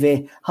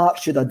heavy. Hart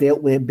should have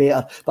dealt with it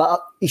better. But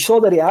he saw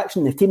the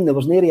reaction in the team. There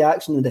was no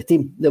reaction in the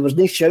team. There was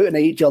no shouting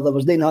at each other. There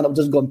was no hand up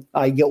just going,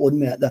 get on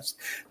me at this.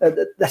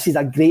 This is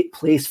a great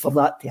place for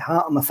that to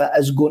happen if it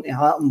is going to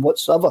happen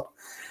whatsoever.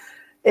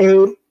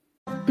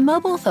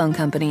 Mobile phone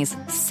companies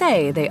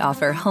say they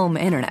offer home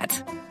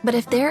internet. But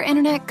if their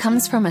internet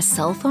comes from a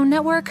cell phone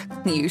network,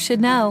 you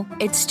should know.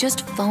 It's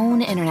just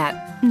phone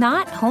internet,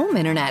 not home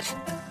internet.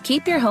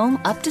 Keep your home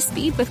up to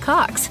speed with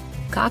Cox.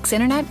 Cox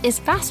Internet is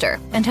faster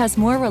and has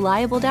more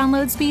reliable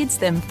download speeds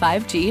than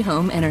 5G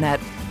home internet.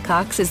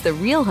 Cox is the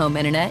real home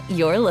internet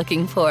you're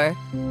looking for.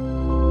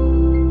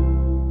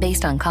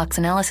 Based on Cox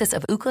analysis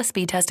of Ookla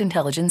speed test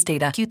intelligence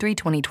data Q3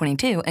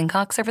 2022 and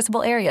Cox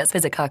serviceable areas,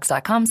 visit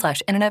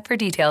cox.com/internet for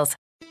details.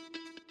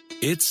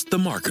 It's the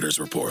Marketer's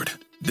Report.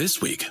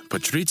 This week,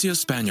 Patrizia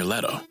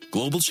Spagnoletto,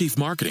 Global Chief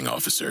Marketing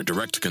Officer,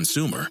 Direct to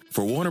Consumer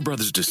for Warner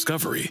Brothers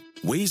Discovery,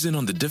 weighs in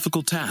on the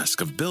difficult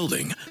task of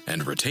building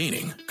and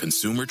retaining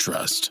consumer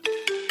trust.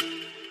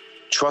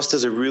 Trust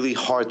is a really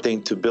hard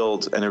thing to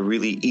build and a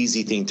really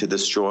easy thing to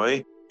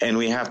destroy, and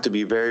we have to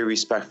be very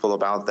respectful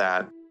about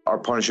that. Our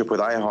partnership with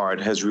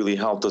iHeart has really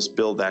helped us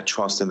build that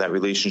trust and that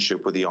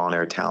relationship with the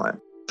on-air talent.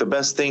 The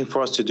best thing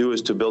for us to do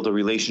is to build a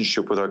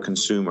relationship with our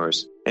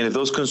consumers. And if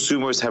those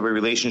consumers have a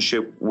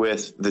relationship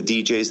with the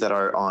DJs that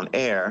are on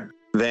air,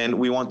 then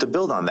we want to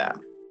build on that.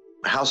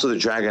 House of the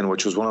Dragon,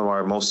 which was one of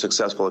our most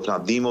successful, if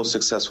not the most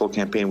successful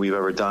campaign we've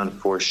ever done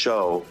for a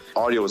show,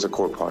 audio is a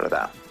core part of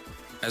that.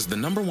 As the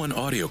 #1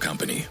 audio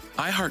company,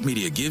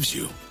 iHeartMedia gives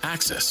you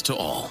access to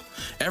all.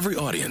 Every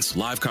audience,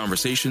 live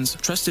conversations,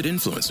 trusted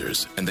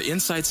influencers, and the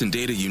insights and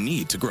data you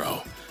need to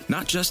grow.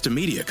 Not just a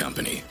media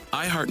company,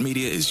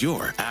 iHeartMedia is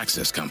your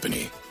access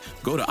company.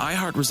 Go to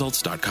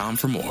iHeartResults.com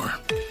for more.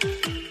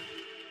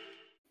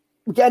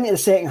 We get into the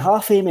second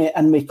half, Amy,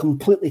 and we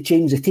completely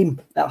change the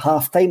team at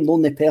half-time. The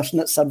only person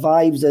that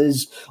survives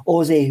is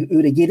Ozzy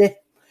Urigiri.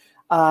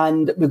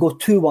 And we go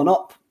 2-1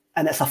 up,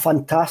 and it's a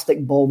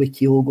fantastic ball with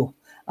Kyogo.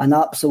 An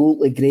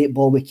absolutely great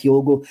ball with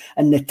Kyogo.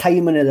 And the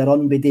timing of the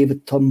run by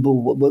David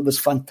Turnbull was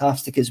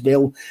fantastic as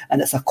well.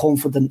 And it's a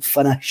confident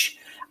finish.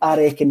 I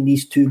reckon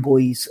these two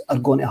boys are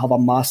going to have a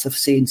massive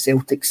say in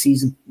Celtic's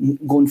season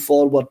going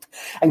forward.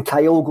 And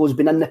Kyogo's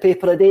been in the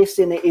paper a day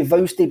saying that he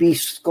vows to be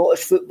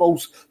Scottish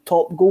football's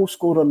top goal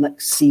scorer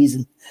next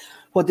season.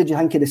 What did you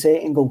think of the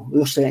second goal,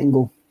 your second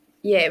goal?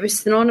 Yeah, it was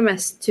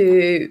synonymous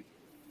to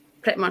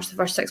pretty much the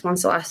first 6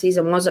 months of last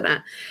season, wasn't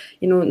it?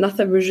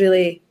 Nothing was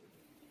really...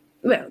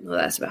 Well, no,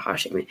 that's a bit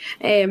harsh at me.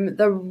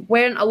 There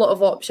weren't a lot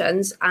of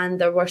options,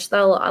 and there were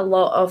still a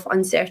lot of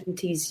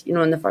uncertainties,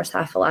 in the first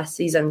half of last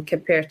season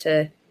compared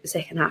to the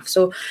second half.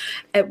 So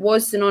it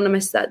was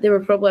synonymous that they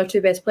were probably our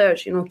two best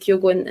players.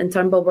 Kyogo and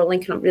Turnbull were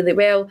linking up really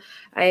well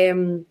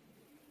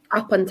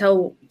up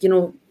until,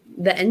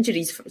 the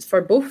injuries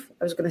for both.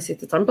 I was going to say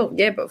to Turnbull,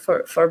 yeah, but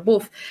for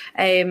both.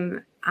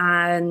 And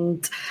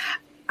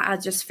I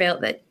just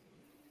felt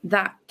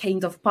that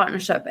kind of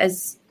partnership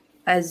is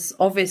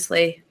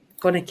obviously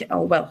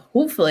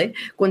hopefully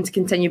going to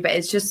continue, but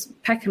it's just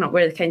picking up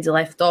where they kind of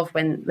left off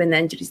when the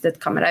injuries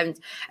did come around.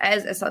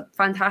 It's a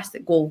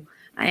fantastic goal.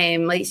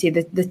 Like you say,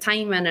 the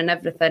timing and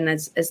everything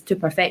is to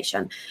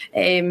perfection.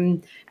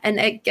 And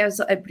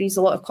it breeds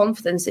a lot of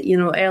confidence that,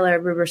 earlier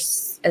we were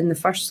in the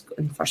first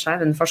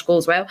goal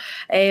as well,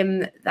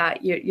 that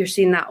you're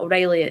seeing that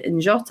O'Reilly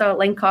and Jota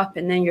link up,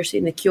 and then you're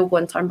seeing the Kyogo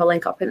and Turnbull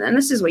link up, and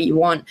this is what you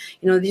want.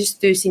 They just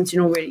do seem to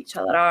know where each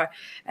other are.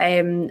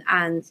 And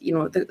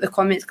the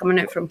comments coming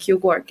out from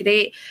Kyogo are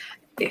great.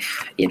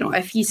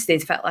 If he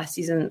stayed fit last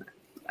season,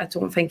 I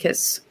don't think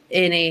it's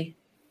any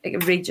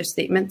outrageous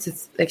statement to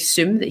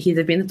assume that he'd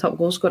have been the top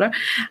goal scorer.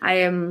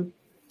 And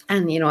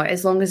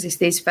as long as he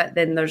stays fit,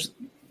 then there's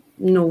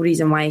no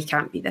reason why he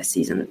can't be this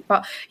season.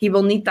 But he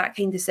will need that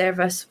kind of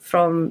service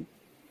from,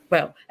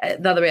 the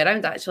other way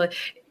around actually.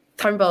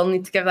 Turnbull will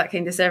need to give that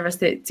kind of service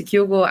to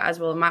Kyogo as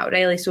well as Matt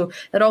O'Reilly. So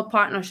they're all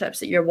partnerships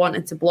that you're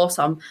wanting to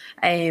blossom.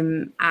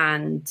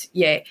 And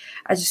yeah,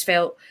 I just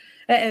felt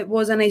it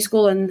was a nice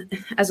goal, and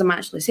as I'm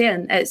actually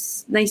saying,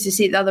 it's nice to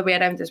see it the other way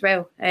around as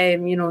well.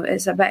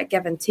 It's a bit of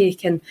give and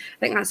take, and I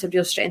think that's a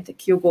real strength of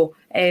Kyogo.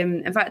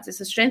 In fact,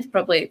 it's a strength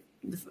probably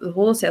the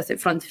whole Celtic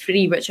front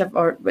three,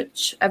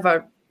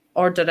 whichever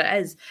order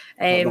it is.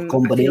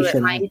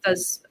 Combination. I feel that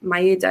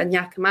Maeda and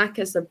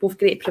Giakoumakis, they're both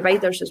great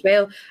providers as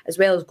well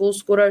as goal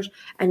scorers,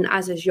 and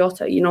as is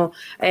Jota,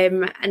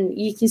 and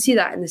you can see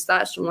that in the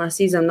stats from last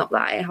season. Not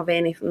that I have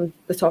any from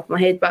the top of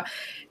my head, but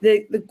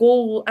the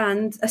goal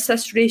and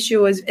assist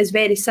ratio is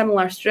very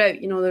similar throughout.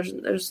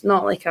 There's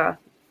not like a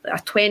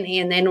 20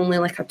 and then only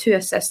like a 2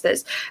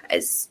 assists.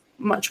 It's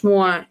much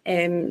more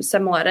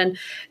similar, and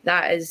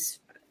that is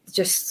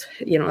just,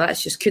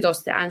 that's just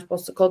kudos to Ange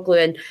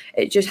Postecoglou, and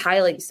it just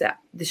highlights that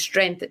the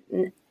strength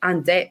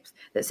and depth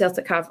that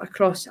Celtic have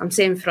across, I'm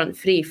saying front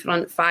three,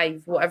 front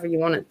five, whatever you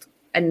want it,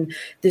 and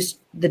there's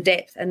the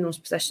depth in those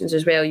positions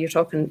as well. You're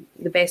talking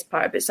the best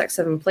part about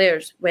 6-7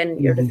 players when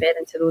you're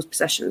referring to those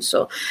positions.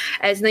 So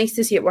it's nice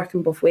to see it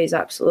working both ways,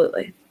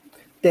 absolutely.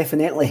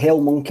 Definitely,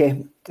 Hell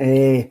Monkey.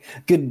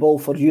 Good ball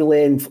for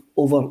Julian,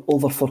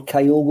 over for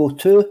Kyogo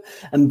too.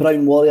 And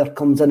Brown Warrior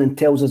comes in and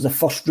tells us the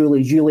first rule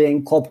of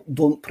Julian Club: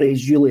 don't praise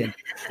Julian.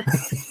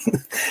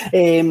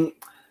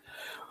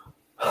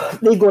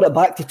 They got it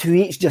back to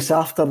 2-each just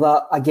after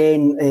that.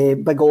 Again,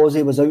 Big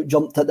Ozzy was out,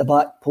 jumped at the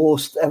back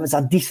post. It was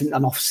a decent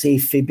enough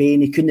save for Bain.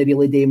 He couldn't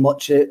really do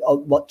much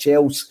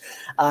else.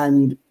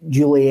 And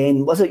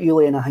Julian, I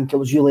think it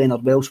was Julian or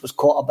Welsh, was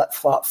caught a bit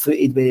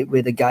flat-footed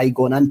with the guy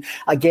going in.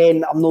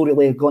 Again, I'm not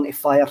really going to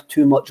fire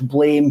too much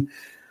blame.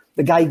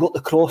 The guy got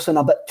the crossing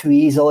a bit too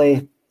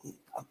easily.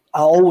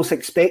 I always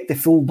expect the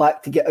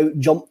full-back to get out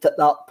jumped at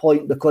that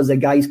point because the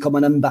guy's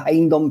coming in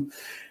behind him.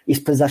 His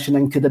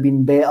positioning could have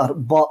been better,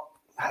 but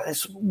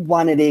it's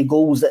one of the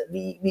goals that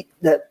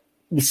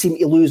we seem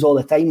to lose all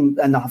the time,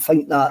 and I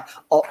think that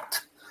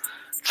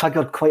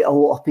triggered quite a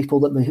lot of people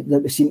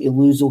that we seem to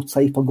lose those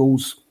type of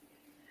goals.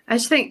 I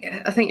think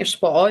you're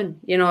spot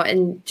on,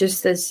 and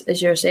just as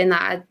you're saying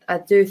that, I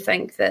do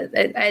think that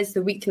it is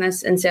the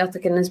weakness in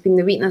Celtic, and it's been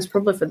the weakness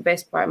probably for the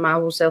best part of my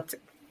whole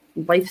Celtic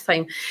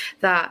lifetime,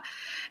 that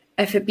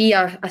if it be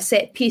a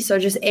set piece or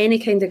just any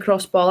kind of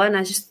cross ball in,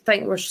 I just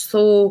think we're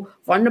so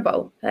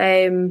vulnerable.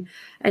 And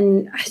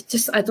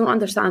I don't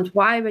understand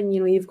why, when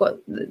you've got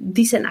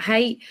decent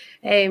height,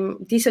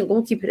 decent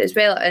goalkeeper as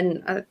well.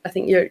 And I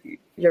think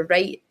you're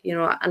right.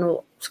 I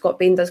know Scott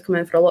Bain does come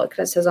in for a lot of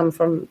criticism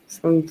from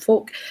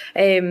folk,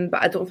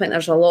 but I don't think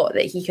there's a lot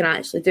that he can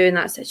actually do in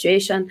that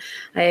situation.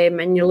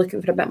 And you're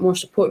looking for a bit more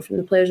support from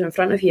the players in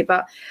front of you.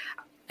 But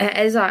it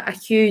is a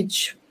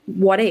huge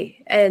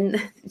worry,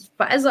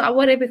 but is it a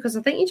worry? Because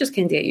I think you just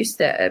kind of get used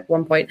to it at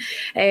one point,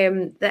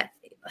 that,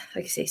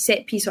 like I say,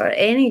 set piece or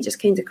any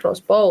just kind of cross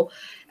ball,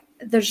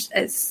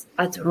 it's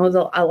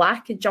a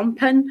lack of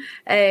jumping,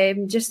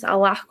 just a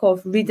lack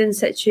of reading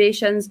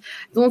situations.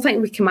 I don't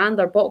think we command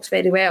our box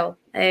very well,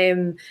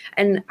 and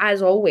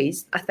as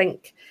always, I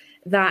think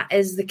that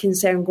is the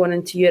concern going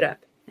into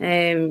Europe.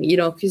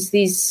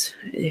 Because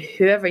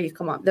whoever you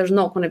come up, there's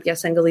not going to be a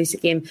single easy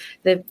game.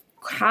 The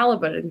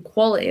caliber and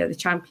quality of the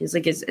Champions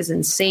League is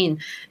insane,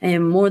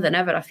 more than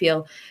ever. I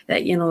feel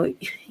that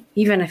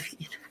even if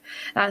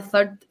that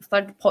third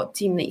pot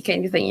team that you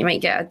kind of think you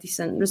might get a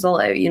decent result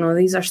out,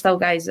 these are still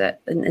guys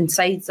that in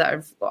sides that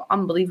have got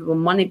unbelievable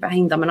money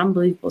behind them and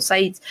unbelievable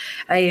sides,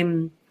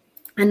 and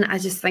I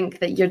just think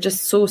that you're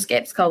just so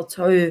sceptical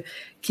to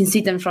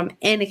conceding from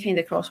any kind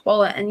of cross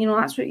ball, and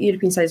that's what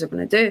European sides are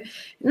going to do.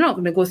 They're not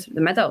going to go through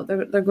the middle.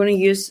 They're going to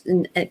use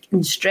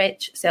and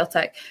stretch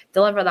Celtic,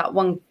 deliver that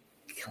one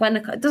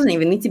clinical. It doesn't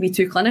even need to be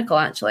too clinical,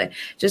 actually.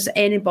 Just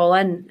any ball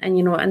in, and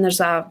and there's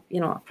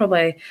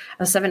probably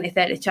a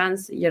 70-30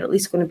 chance that you're at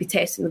least going to be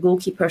testing the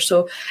goalkeeper.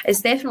 So it's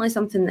definitely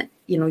something that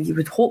you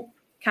would hope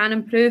can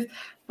improve.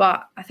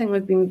 But I think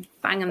we've been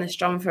banging this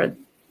drum for,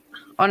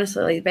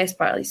 honestly, like the best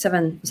part of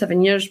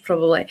 7 years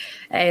probably,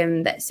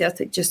 that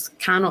Celtic just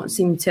cannot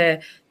seem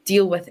to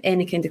deal with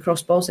any kind of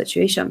cross ball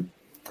situation.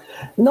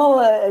 No,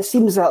 it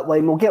seems that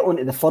way. We'll get on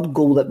to the third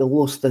goal that we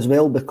lost as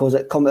well, because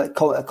it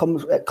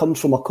comes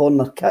from a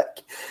corner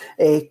kick.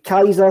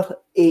 Kaiser,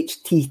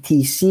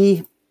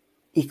 HTTC,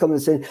 He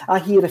comes and says, I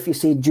hear if you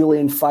say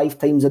Julian 5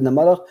 times in the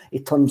mirror, he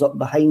turns up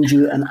behind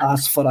you and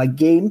asks for a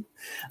game.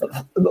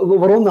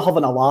 We're only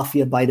having a laugh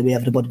here, by the way,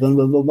 everybody.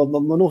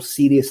 We're not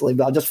seriously,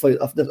 but I just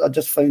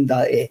found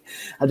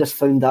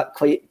that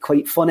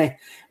quite funny.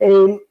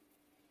 You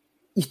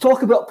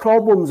talk about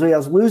problems where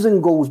he's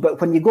losing goals,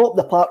 but when you go up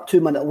the park 2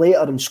 minutes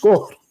later and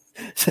score,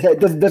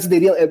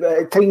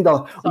 it kind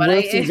of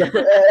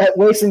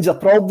lessens a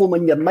problem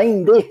in your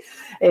mind,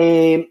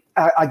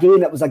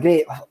 Again, it was a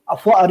great...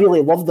 What I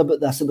really loved about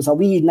this, it was a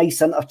wee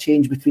nice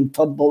interchange between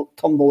Turnbull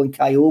and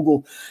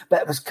Kyogo,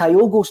 but it was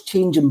Kyogo's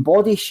changing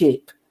body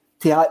shape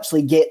to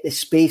actually get the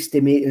space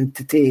to make and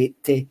to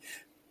take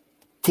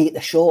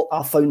the shot.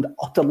 I found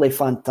utterly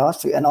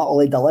fantastic and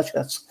utterly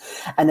delicious.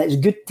 And it's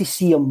good to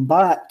see him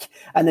back.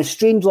 And as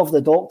Strangelove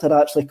the Doctor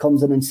actually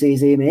comes in and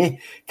says,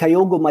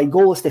 Kyogo, my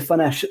goal is to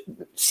finish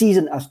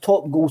season as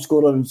top goal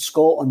scorer in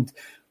Scotland.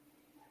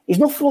 He's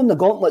not throwing the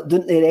gauntlet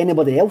down to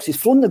anybody else. He's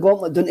throwing the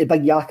gauntlet down to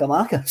Big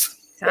Yakamakis.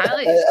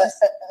 Exactly.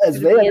 It's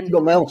very good.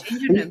 Well,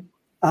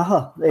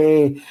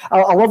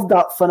 I loved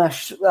that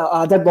finish.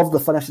 I did love the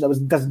finish. And it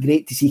was just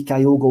great to see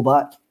Kyogo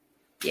back.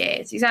 Yeah,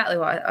 it's exactly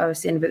what I was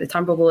saying about the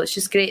Turnbull goal. It's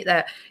just great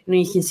that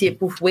you can see it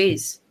both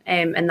ways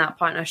in that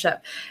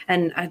partnership.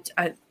 And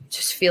I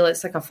just feel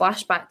it's like a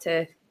flashback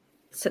to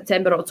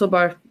September,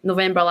 October,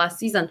 November last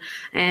season,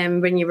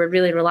 when you were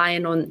really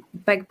relying on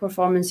big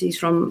performances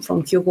from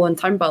Kyogo and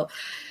Turnbull.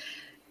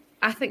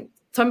 I think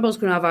Turnbull's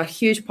going to have a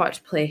huge part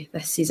to play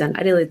this season.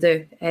 I really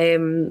do.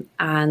 And,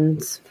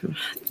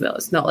 well,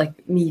 it's not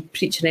like me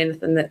preaching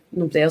anything that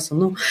nobody else will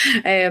know.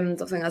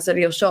 Don't think that's a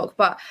real shock.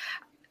 But,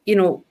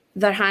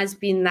 there has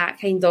been that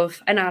kind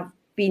of, and I've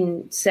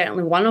been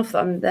certainly one of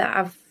them, that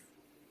I've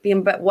been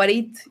a bit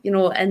worried,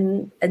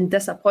 and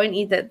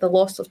disappointed at the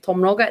loss of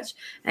Tom Rogic.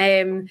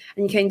 And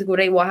you kind of go,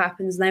 right, what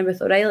happens now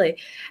with O'Reilly?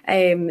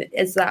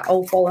 Is that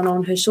all falling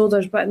on his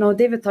shoulders? But no,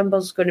 David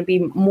Turnbull's going to be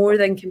more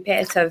than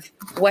competitive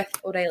with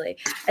O'Reilly.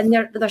 And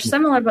they're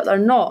similar, but they're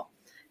not,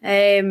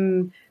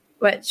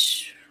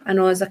 which I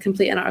know is a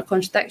complete and utter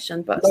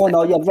contradiction. But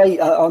no, you're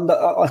right.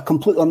 I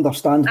completely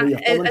understand where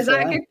you're coming from. Is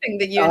that a good thing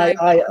that you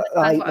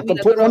I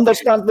completely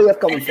understand where you're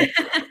coming from.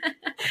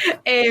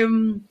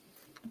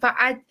 But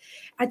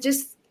I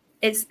just,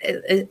 it's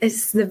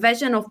the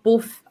vision of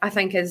both, I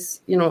think, is,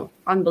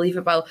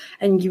 unbelievable.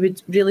 And you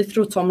would really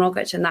throw Tom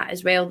Rogic in that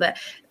as well, that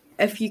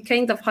if you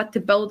kind of had to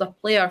build a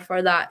player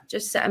for that,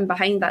 just sitting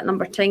behind that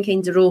number 10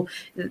 kind of role,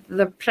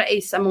 they're pretty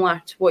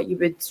similar to what you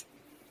would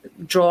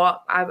draw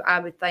up, I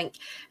would think.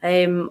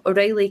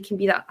 O'Reilly can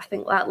be that, I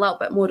think, that little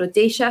bit more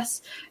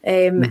audacious,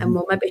 and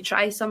will maybe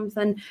try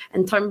something.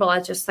 And Turnbull,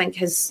 I just think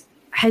his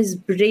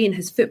brain,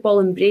 his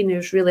footballing brain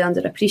is really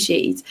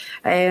underappreciated.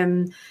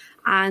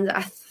 And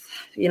I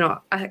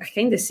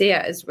kind of say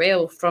it as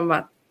well from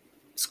a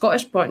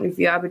Scottish point of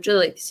view. I would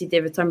really like to see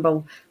David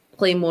Turnbull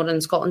play more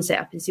in Scotland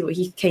setup and see what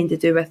he can kind of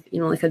do with,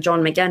 like a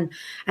John McGinn.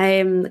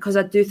 Because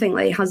I do think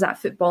that he has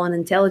that footballing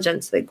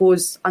intelligence that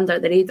goes under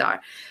the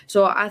radar.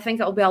 So I think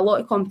it'll be a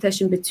lot of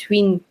competition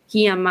between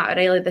he and Matt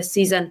O'Reilly this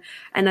season.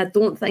 And I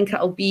don't think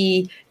it'll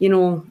be,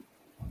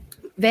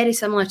 very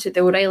similar to the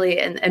O'Reilly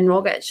and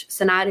Rogic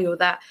scenario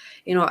that,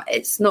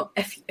 it's not,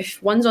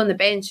 if one's on the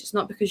bench, it's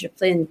not because you're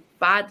playing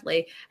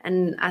badly.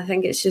 And I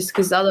think it's just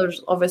because the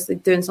other's obviously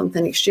doing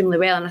something extremely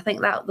well. And I think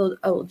that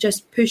it'll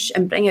just push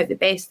and bring out the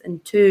best in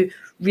two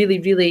really,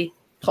 really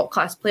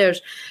top-class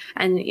players.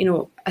 And,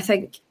 I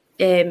think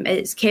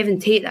it's Kevin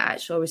Tate that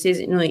actually always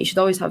says, you should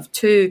always have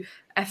two,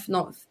 if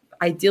not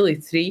ideally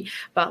three,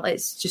 but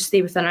let's just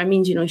stay within our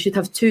means. You should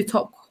have two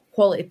top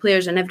quality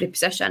players in every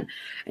position,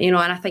 and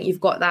I think you've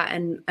got that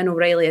in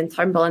O'Reilly and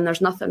Turnbull, and there's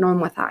nothing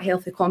wrong with that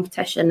healthy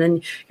competition.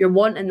 And you're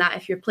wanting that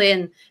if you're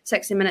playing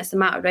 60 minutes to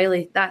Matt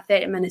O'Reilly, that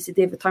 30 minutes to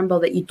David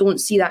Turnbull, that you don't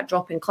see that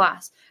drop in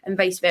class, and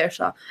vice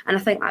versa. And I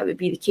think that would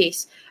be the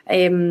case.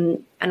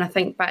 And I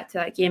think back to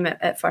that game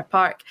at Fir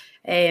Park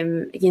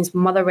against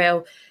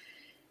Motherwell,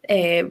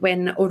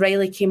 when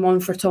O'Reilly came on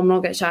for Tom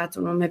Rogic, I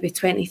don't know, maybe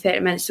 20, 30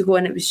 minutes to go,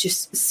 and it was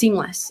just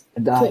seamless,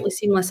 totally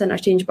seamless,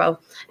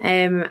 interchangeable.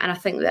 And I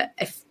think that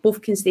if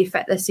both can stay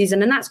fit this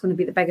season, and that's going to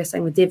be the biggest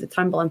thing with David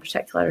Turnbull in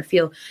particular, I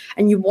feel,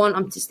 and you want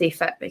him to stay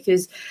fit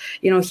because,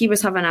 he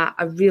was having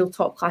a real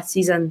top-class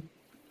season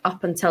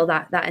up until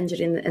that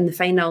injury in the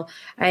final.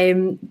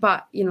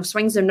 But,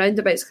 swings and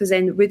roundabouts, because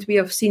then would we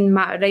have seen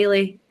Matt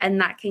O'Reilly in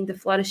that kind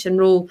of flourishing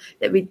role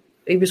that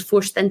he was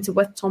forced into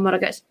with Tom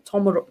Rogic?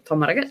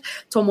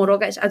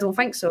 I don't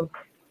think so.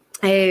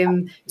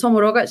 Tom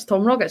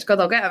Rogic, God,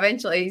 I'll get it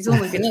eventually. He's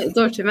only been at the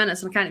door 2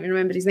 minutes and I can't even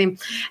remember his name.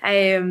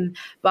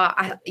 But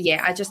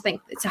I just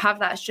think to have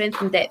that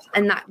strength and depth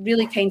in that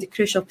really kind of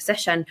crucial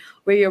position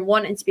where you're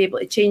wanting to be able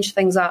to change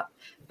things up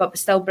but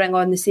still bring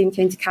on the same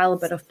kind of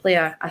calibre of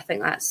player, I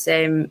think that's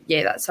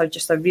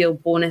just a real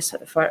bonus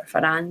for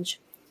Ange.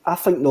 I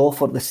think they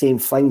offer the same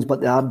things, but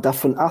they are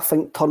different. I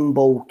think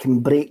Turnbull can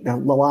break the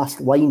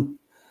last line.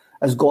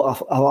 Has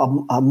got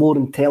a more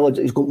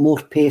intelligent. He's got more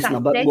pace and a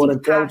bit more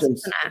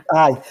intelligence.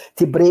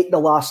 To break the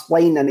last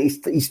line, and his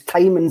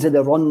timings of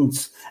the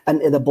runs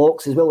into the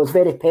box as well is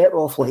very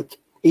Petrov-like.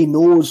 He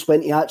knows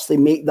when to actually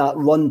make that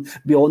run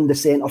beyond the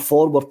centre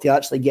forward to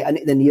actually get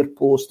into the near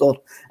post or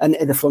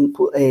into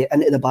the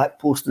into the back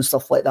post and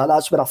stuff like that.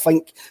 That's where I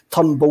think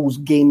Turnbull's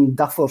game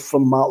differs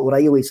from Matt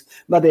O'Reilly's.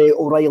 Maybe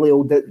O'Reilly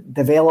will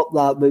develop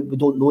that. We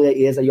don't know that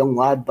he is a young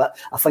lad, but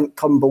I think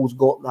Turnbull's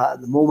got that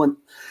at the moment.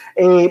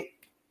 We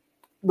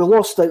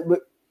lost it.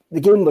 The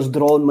game was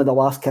drawn with the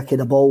last kick of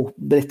the ball.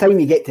 By the time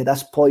you get to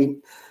this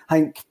point, I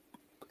think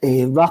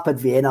Rapid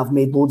Vienna have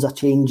made loads of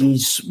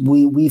changes.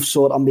 We've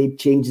sort of made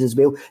changes as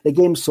well. The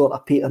game's sort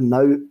of petering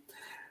out.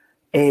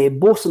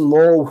 Bosun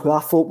Law, who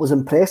I thought was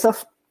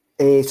impressive,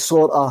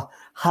 sort of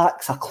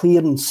hacks a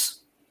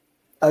clearance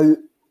out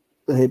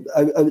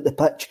the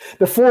pitch.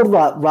 Before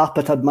that,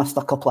 Rapid had missed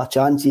a couple of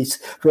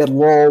chances where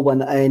Law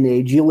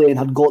and Julian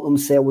had got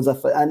themselves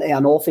into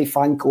an offie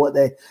Fanko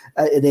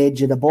at the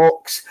edge of the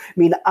box. I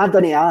mean, I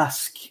didn't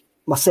ask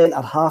my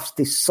centre halves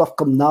to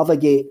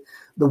circumnavigate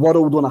the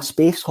world on a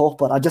space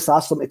hopper. I just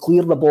asked them to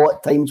clear the ball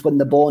at times when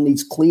the ball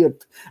needs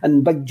cleared.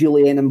 And big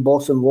Julian and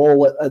Bosun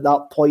Law at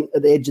that point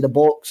at the edge of the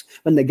box,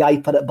 when the guy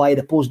put it by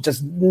the post,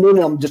 just none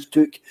of them just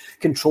took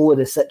control of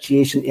the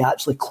situation to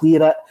actually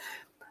clear it.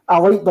 I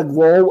like Big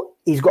Law.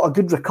 He's got a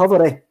good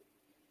recovery.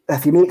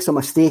 If he makes a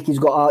mistake,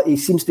 he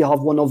seems to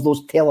have one of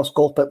those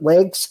telescopic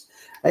legs.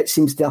 It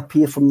seems to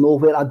appear from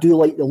nowhere. I do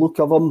like the look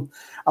of him.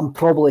 I'm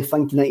probably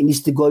thinking that he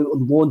needs to go out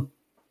on loan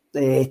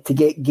to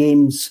get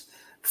games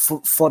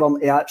for him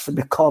to actually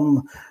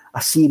become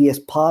a serious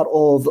part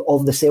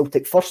of the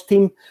Celtic first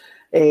team.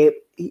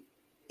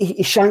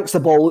 He shanks the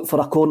ball out for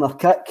a corner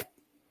kick,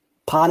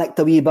 panicked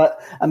a wee bit,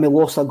 and we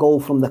lost a goal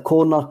from the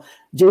corner.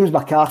 James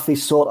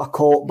McCarthy's sort of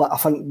caught, but I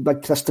think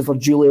big Christopher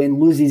Julian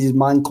loses his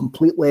man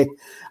completely,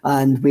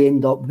 and we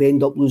end up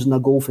losing a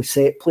goal for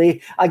set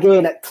play.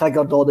 Again, it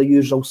triggered all the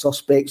usual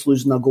suspects,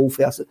 losing a goal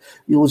for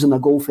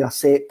a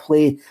set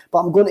play.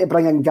 But I'm going to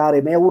bring in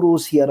Gary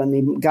Melrose here,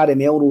 and Gary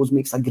Melrose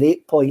makes a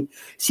great point.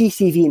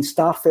 CCV and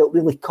Starfelt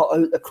really cut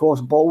out the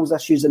cross balls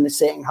issues in the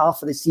second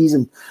half of the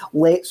season.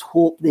 Let's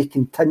hope they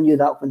continue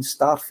that when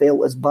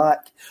Starfelt is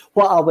back.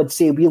 What I would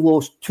say, we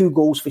lost 2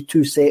 goals for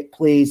 2 set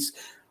plays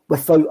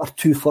without our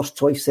 2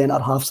 first-choice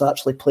centre-halves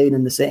actually playing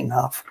in the second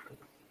half.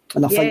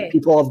 And I think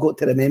people have got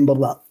to remember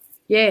that.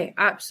 Yeah,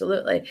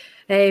 absolutely.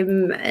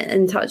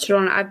 And touching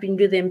on it, I've been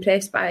really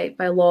impressed by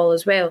Law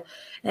as well.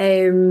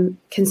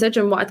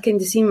 Considering what I'd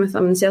kind of seen with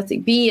him in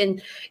Celtic B,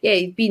 and yeah,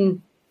 he'd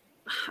been,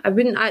 I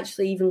wouldn't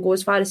actually even go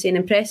as far as saying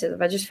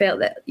impressive. I just felt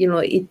that,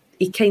 he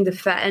kind of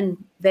fit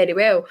in very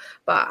well.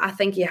 But I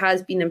think he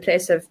has been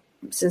impressive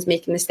since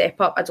making the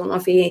step up. I don't know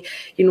if he,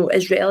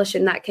 is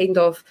relishing that kind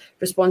of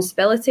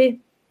responsibility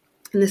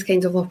and this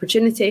kind of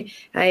opportunity.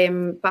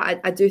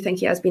 But I do think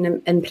he has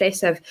been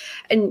impressive.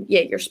 And yeah,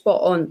 you're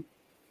spot on.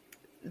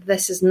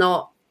 This is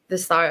not the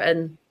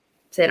starting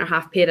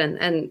centre-half pairing.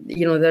 And,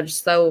 they're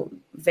still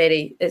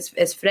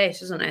it's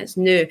fresh, isn't it? It's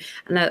new.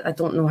 And I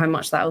don't know how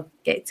much that'll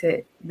get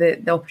to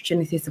the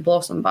opportunities to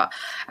blossom. But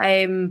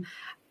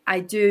I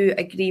do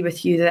agree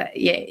with you that,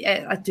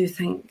 I do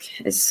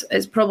think it's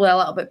probably a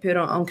little bit poor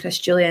on Chris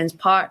Julian's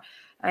part.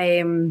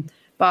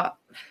 But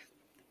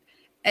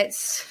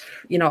it's,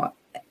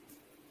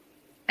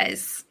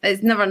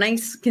 it's never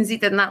nice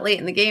conceding that late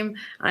in the game.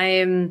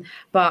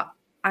 But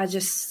I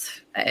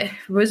just,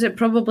 was it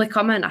probably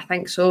coming? I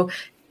think so.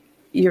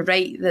 You're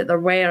right that there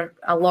were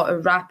a lot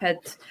of rapid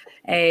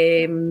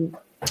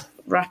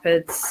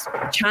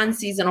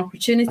chances and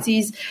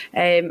opportunities,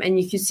 and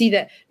you could see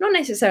that, not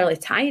necessarily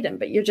tiring,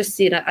 but you're just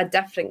seeing a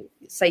different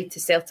side to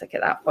Celtic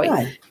at that point.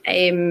 Right.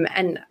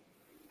 And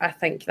I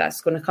think that's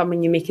going to come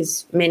when you make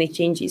as many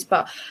changes.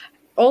 But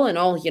all in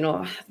all,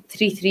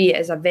 3-3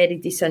 is a very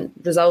decent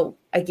result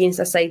against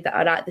a side that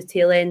are at the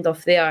tail end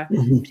of their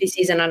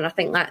pre-season, and I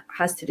think that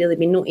has to really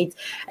be noted.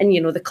 And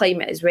the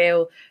climate as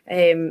well,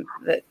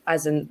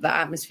 as in the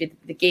atmosphere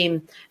of the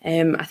game,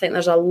 I think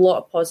there's a lot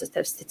of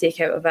positives to take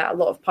out of it, a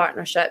lot of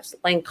partnerships,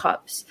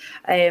 link-ups,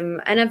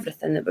 and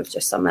everything that we've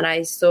just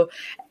summarised. So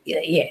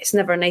it's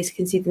never nice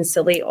conceding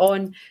so late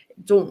on.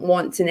 Don't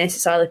want to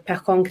necessarily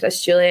pick on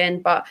Chris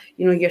Julian, but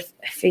if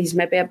he's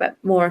maybe a bit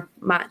more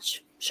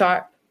match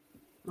sharp,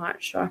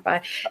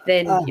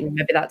 then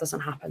maybe that doesn't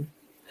happen.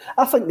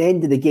 I think at the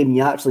end of the game,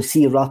 you actually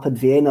see Rapid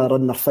Vienna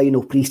in their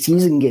final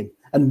pre-season game,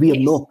 and we're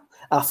not.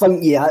 I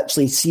think you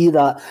actually see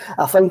that.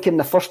 I think in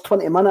the first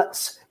 20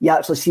 minutes, you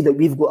actually see that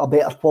we've got a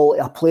better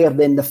quality of player,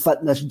 then the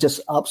fitness just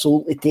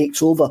absolutely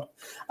takes over.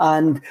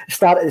 And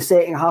start of the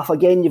second half,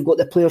 again, you've got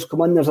the players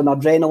come in, there's an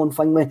adrenaline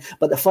thing,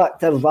 but the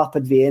fact is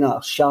Rapid Vienna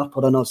are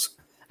sharper than us.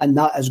 And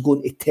that is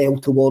going to tell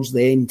towards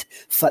the end.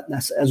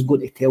 Fitness is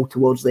going to tell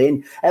towards the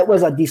end. It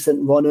was a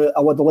decent run out. I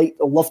would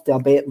love to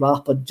have bet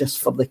Rapid just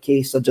for the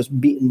case of just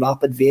beating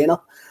Rapid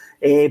Vienna.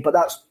 But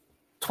that's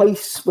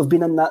twice we've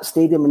been in that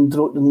stadium and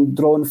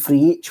drawn 3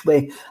 each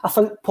way. I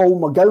think Paul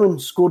McGowan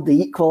scored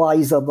the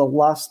equaliser the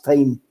last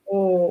time.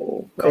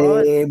 Oh,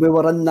 God. We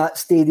were in that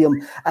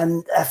stadium.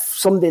 And if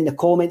somebody in the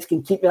comments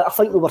can keep me, I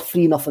think we were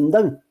 3-0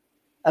 down.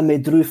 And we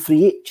drew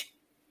 3 each.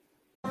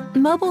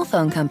 Mobile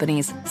phone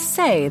companies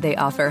say they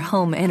offer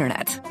home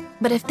internet.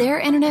 But if their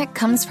internet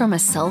comes from a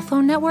cell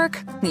phone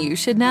network, you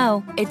should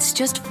know. It's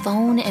just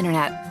phone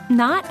internet,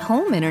 not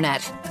home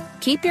internet.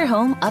 Keep your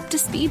home up to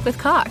speed with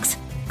Cox.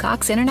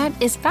 Cox internet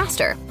is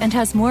faster and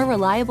has more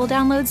reliable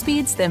download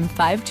speeds than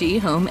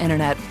 5G home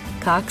internet.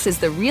 Cox is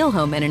the real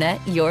home internet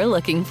you're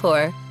looking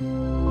for.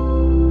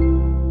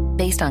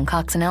 Based on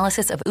Cox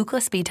analysis of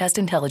Ookla speed test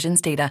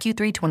intelligence data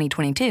Q3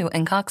 2022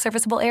 and Cox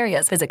serviceable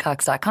areas, visit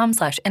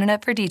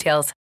cox.com/internet for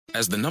details.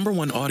 As the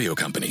 #1 audio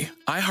company,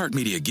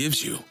 iHeartMedia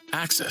gives you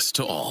access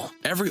to all.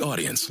 Every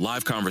audience,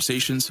 live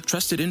conversations,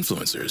 trusted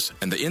influencers,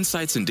 and the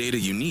insights and data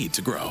you need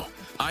to grow.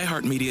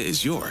 iHeartMedia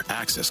is your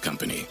access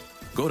company.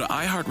 Go to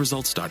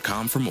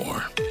iHeartResults.com for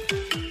more.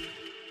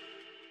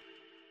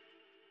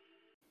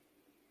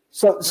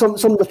 So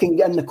somebody can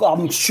get in the...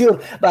 I'm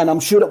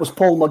sure it was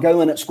Paul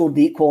McGowan that scored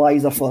the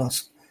equaliser for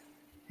us.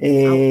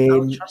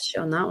 I'll trust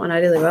you on that one. I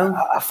really will.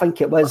 I think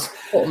it was.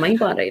 What am I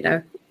got right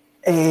now?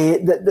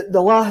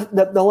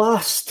 The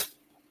last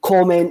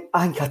comment,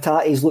 I think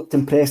Hatate's looked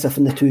impressive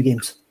in the two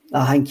games.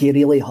 I think he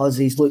really has.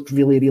 He's looked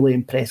really, really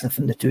impressive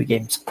in the two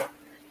games.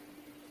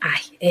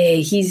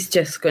 He's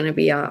just going to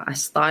be a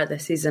star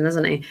this season,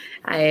 isn't he?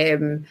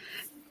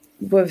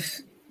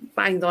 We've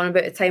banged on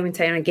about it time and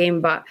time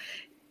again, but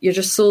you're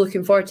just so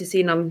looking forward to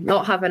seeing him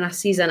not having a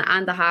season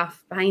and a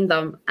half behind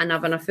him and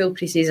having a full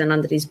pre-season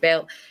under his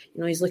belt.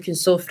 You know, he's looking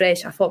so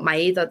fresh. I thought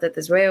Maeda did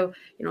as well.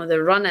 You know,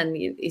 the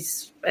running,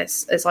 it's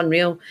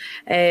unreal.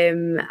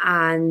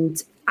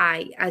 And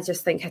I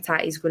just think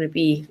Hatate's going to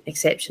be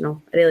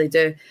exceptional. I really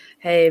do.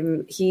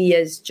 He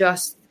is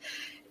just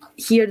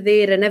here,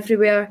 there and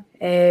everywhere.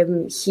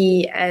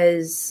 He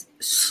is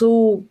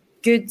so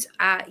good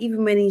at,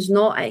 even when he's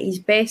not at his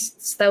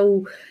best,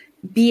 still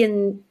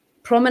being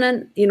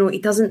prominent. You know, he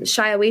doesn't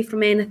shy away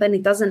from anything. He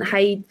doesn't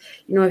hide.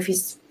 You know, if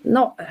he's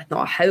not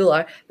a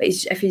howler, but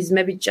if he's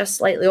maybe just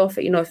slightly off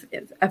it, you know,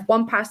 if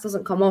one pass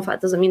doesn't come off,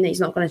 that doesn't mean that he's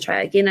not going to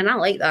try it again. And I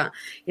like that.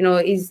 You know,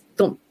 he's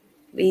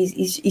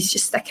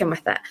just sticking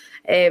with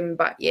it.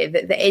 But yeah,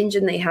 the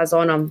engine that he has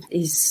on him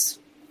is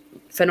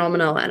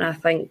phenomenal, and I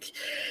think,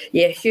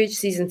 huge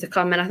season to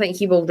come. And I think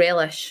he will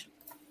relish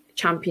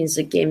Champions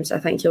League games. I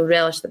think he'll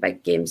relish the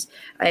big games.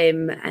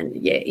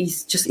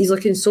 He's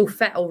looking so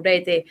fit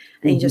already,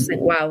 and you just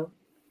think, wow.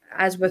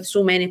 As with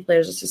so many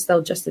players, this is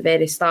still just the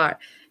very start.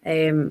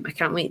 I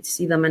can't wait to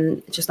see them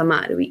in just a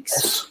matter of weeks.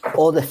 It's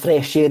all the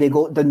fresh air they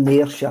got down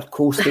there,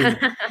 coasting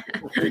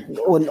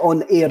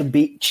on Ayr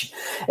Beach.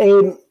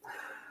 The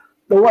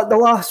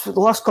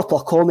last couple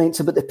of comments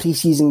about the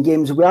pre-season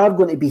games. We are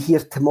going to be here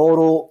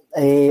tomorrow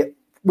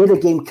with the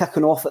game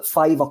kicking off at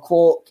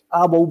 5:00.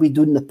 I will be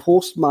doing the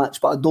post-match,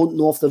 but I don't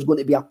know if there's going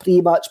to be a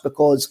pre-match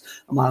because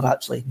I might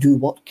actually do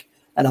work.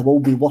 And I will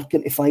be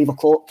working to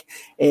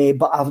 5:00.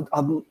 But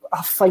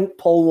I think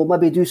Paul will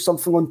maybe do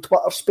something on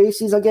Twitter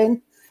Spaces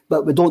again.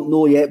 But we don't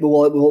know yet.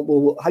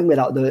 We'll hang with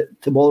that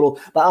tomorrow.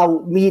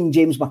 But me and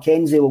James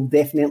Mackenzie will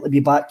definitely be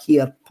back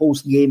here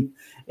post-game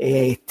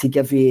to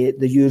give you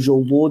the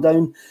usual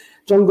lowdown.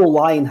 Jungle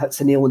Lion hits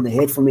the nail on the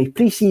head for me.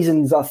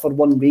 Pre-seasons are for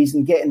one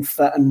reason, getting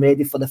fit and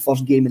ready for the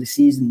first game of the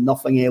season,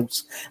 nothing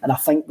else. And I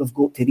think we've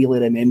got to really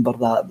remember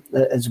that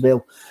as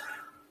well.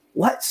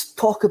 Let's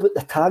talk about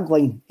the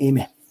tagline,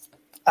 Amy.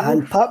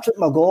 And Patrick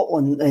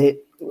McGowan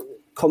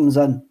comes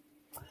in.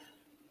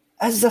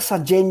 Is this a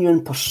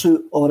genuine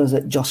pursuit or is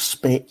it just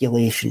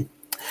speculation?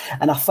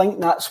 And I think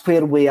that's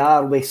where we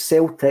are with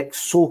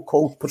Celtic's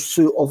so-called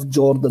pursuit of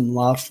Jordan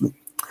Larsson.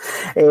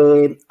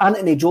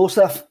 Anthony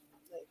Joseph,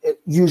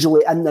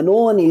 usually in the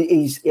know, and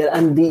his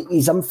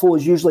info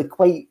is usually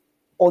quite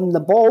on the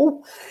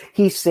ball.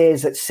 He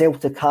says that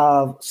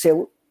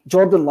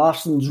Jordan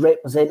Larsson's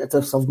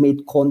representatives have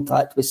made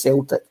contact with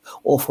Celtic,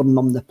 offering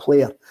them the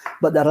player.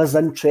 But there is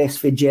interest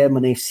for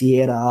Germany,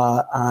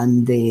 Sierra,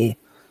 and the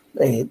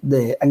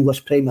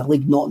English Premier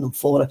League. Nottingham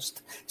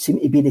Forest seem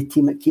to be the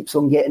team that keeps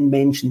on getting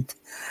mentioned.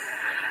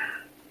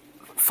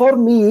 For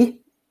me,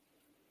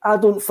 I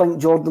don't think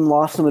Jordan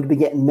Larsson would be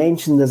getting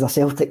mentioned as a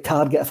Celtic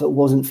target if it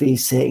wasn't for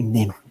his second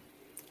name.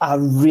 I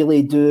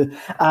really do.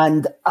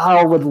 And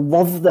I would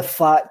love the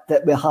fact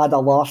that we had a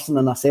Larsson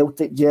in a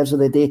Celtic jersey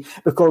today,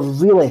 because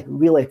really,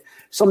 really,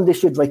 somebody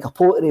should write a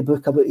poetry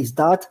book about his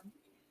dad.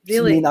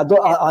 Really? I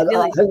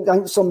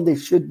think somebody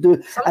should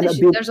do.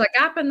 There's a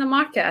gap in the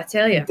market, I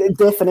tell you.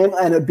 Definitely,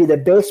 and it would be the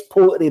best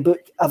poetry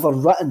book ever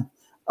written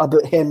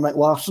about Henrik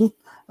Larsson.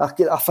 I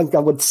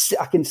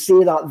can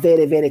say that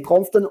very, very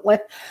confidently.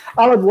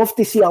 I would love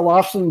to see a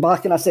Larsson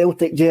back in a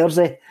Celtic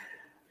jersey.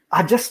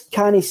 I just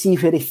can't see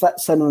where he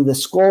fits in on the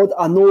squad.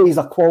 I know he's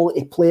a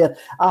quality player.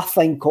 I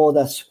think all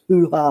this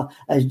hoo-ha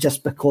is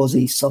just because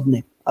of his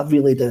surname. I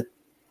really do.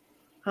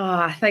 Oh,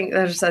 I think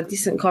there's a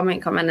decent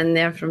comment coming in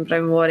there from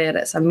Brown Warrior.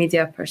 It's a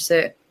media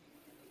pursuit.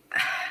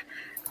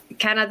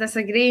 Can I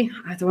disagree?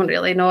 I don't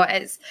really know.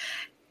 It's,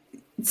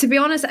 to be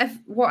honest, if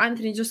what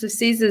Anthony Joseph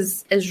says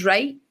is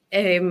right,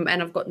 and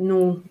I've got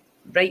no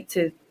right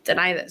to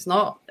deny that it's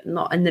not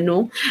in the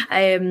know.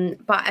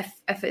 But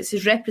if it's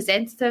his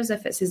representatives,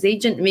 if it's his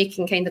agent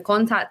making kind of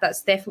contact,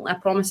 that's definitely a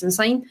promising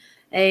sign.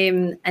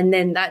 and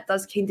then that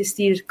does kind of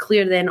steer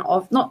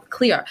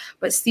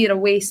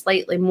away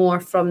slightly more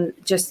from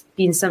just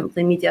being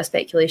simply media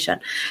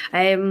speculation.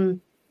 Can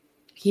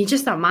you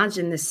just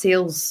imagine the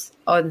sales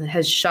on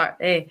his shirt?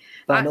 I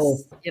know.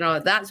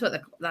 That's what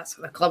the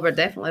club are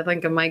definitely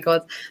thinking. My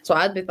God, that's what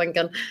I'd be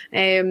thinking.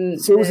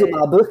 Sales of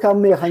my book,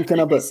 I'm thinking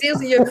about.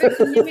 Sales of your book,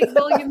 and you make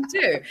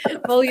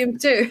volume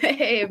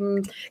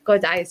 2.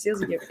 God,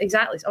 sales of your,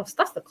 exactly. Oh,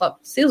 that's the club.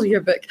 Sales of your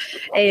book.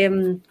 I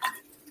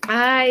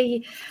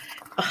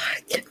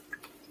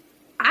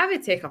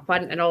would take a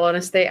punt. In all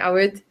honesty, I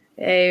would.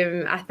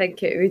 I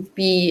think it would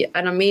be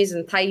an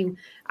amazing time.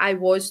 I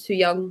was too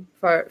young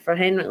for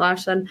Henrik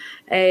Larsson.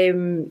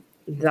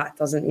 That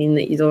doesn't mean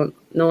that you don't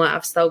know it.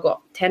 I've still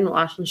got 10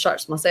 Larsson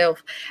shirts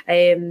myself.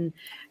 I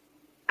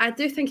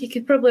do think he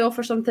could probably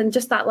offer something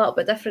just that little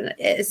bit different.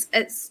 I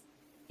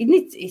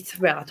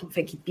don't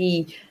think he'd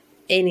be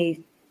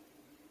any.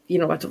 I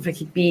don't think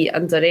he'd be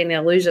under any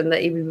illusion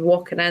that he would be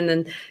walking in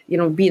and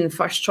being the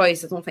first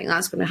choice. I don't think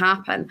that's going to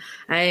happen.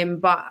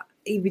 But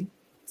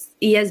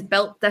he is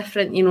built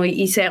different.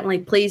 He certainly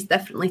plays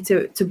differently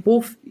to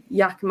both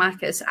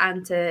Giakoumakis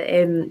and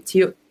to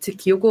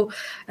Kyogo,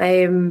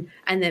 and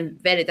then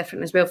very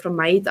different as well from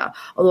Maeda.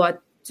 Although I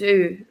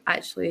do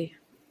actually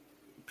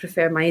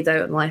prefer Maeda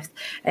out on left,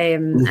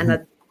 and I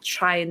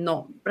try and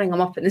not bring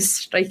him up in the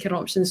striker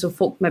option, so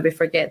folk maybe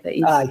forget that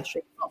he's a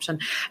striker option.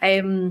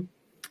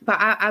 But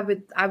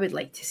I would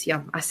like to see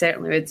him. I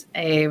certainly would.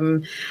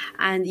 And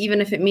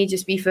even if it may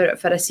just be for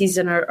a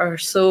season or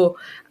so,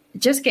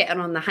 just getting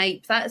on the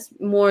hype, that's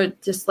more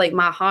just like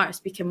my heart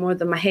speaking more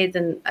than my head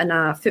in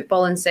a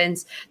footballing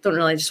sense. Don't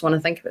really just want to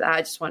think about that.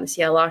 I just want to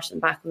see a Larsson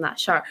back on that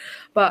shirt.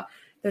 But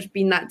there's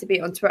been that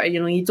debate on Twitter,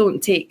 he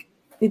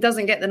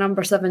doesn't get the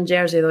number 7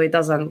 jersey, though. He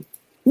doesn't.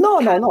 No,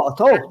 not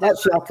at all.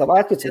 That's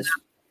Giakoumakis.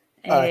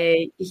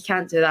 You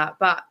can't do that.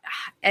 But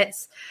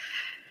it's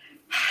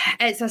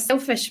a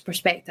selfish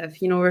perspective.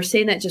 We were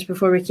saying it just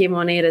before we came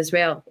on air as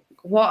well.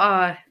 What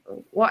a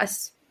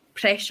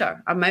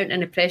pressure, a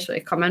mountain of pressure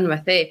to come in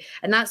with,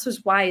 and that's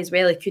just why as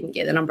well he couldn't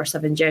get the number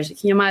 7 jersey.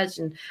 Can you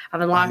imagine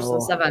having Larsson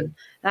 7?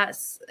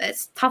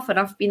 It's tough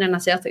enough being in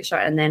a Celtic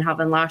shirt and then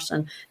having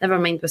Larsson, never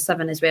mind with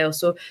 7 as well.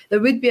 So there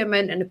would be a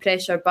mountain of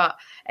pressure, but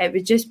it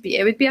would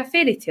be a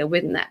fairy tale,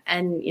 wouldn't it?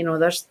 And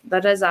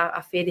there is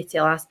a fairy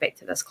tale aspect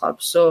to this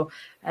club, so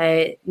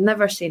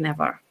never say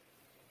never.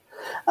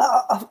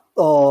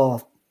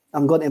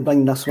 I'm going to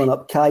bring this one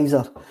up.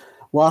 Kaiser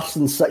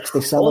Larsson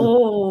 67.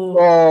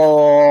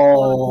 Oh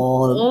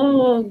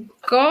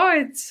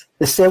God!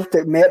 The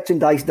Celtic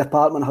merchandise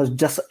department has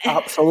just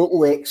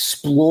absolutely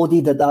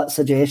exploded at that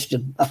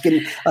suggestion. I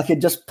can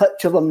just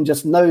picture them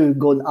just now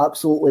going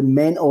absolutely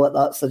mental at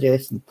that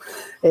suggestion.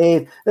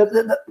 A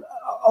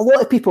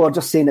lot of people are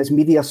just saying it's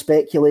media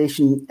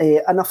speculation,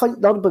 and I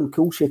think Durban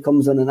Kulshe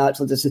comes in and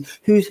actually just says,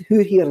 who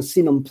here has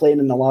seen him playing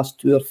in the last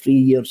 2 or 3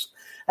 years?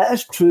 It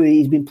is true,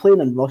 he's been playing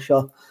in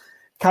Russia.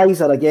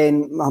 Kaiser,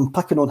 again, I'm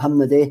picking on him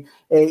today.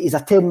 He's a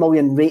 10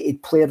 million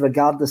rated player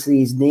regardless of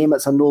his name.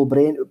 It's a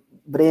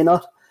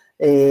no-brainer.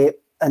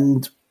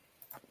 And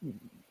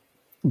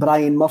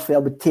Brian Murphy, I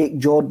would take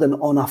Jordan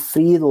on a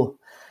free, though.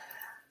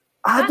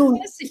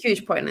 That's a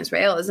huge point as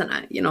well, isn't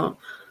it?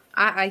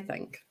 I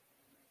think.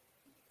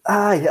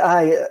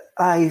 Aye,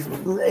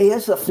 he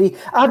is a free.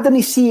 I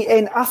didn't see,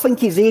 and I think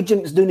his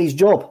agent's doing his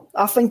job.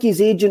 And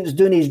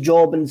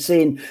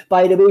saying,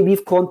 by the way,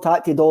 we've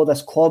contacted all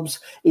these clubs.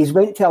 He's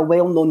went to a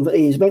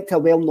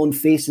well-known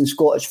face in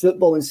Scottish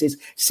football and says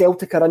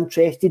Celtic are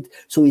interested.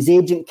 So his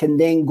agent can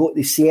then go to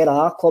the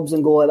Sierra A clubs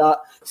and go like that.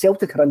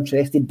 Celtic are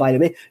interested, by the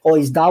way. Oh,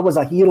 his dad was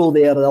a hero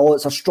there. Oh,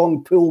 it's a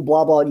strong pull,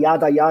 blah, blah,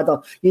 yada, yada.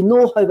 You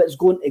know how it's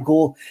going to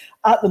go.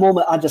 At the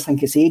moment, I just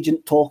think it's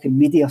agent talk and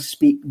media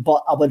speak,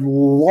 but I would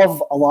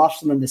love a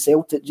Larsson in the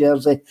Celtic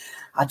jersey.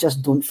 I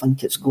just don't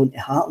think it's going to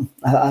happen.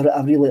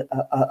 I really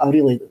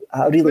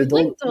We're don't.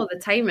 linked all the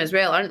time as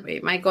well, aren't we?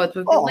 My God,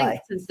 we've been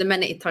linked since the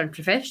minute he turned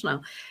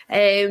professional.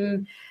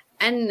 And,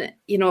 I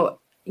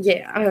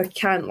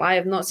can't lie,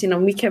 I've not seen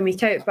him week in,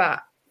 week out,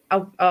 but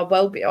I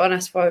will be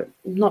honest, for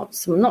not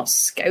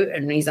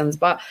scouting reasons,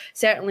 but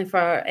certainly for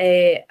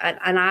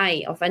an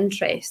eye of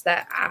interest,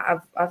 that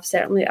I've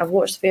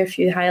watched a fair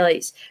few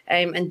highlights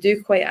and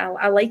do quite.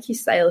 I like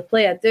his style of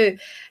play. I do,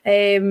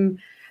 and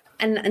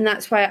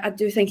that's why I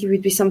do think he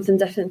would be something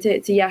different to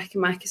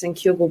Giakoumakis and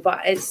Kyogo. But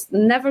it's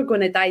never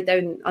going to die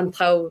down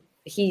until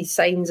he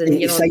signs, and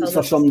he signs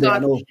for somebody. I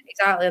know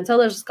exactly, until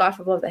there's a scarf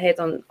above the head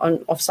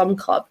of some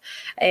club,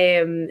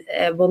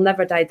 will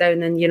never die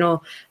down. And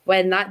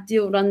when that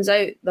deal runs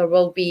out, there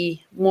will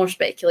be more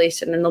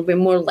speculation and there'll be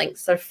more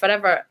links. They're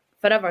forever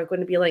going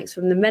to be links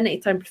from the minute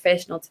he turned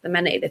professional to the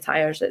minute he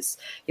retires. It's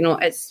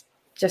it's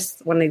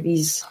just one of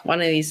these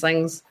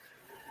things.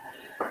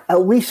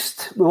 at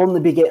least we'll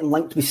only be getting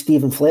linked with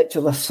Stephen Fletcher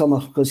this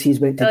summer because he's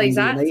went to Dundee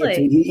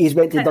United. He's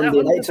went to Dundee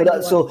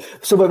United. So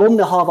we'll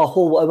only have a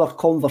whole hour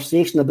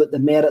conversation about the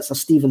merits of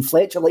Stephen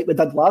Fletcher like we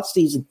did last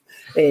season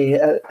in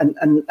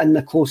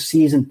the close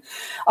season.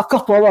 A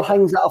couple other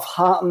things that have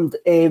happened.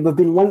 We've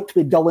been linked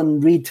with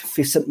Dylan Reid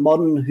for St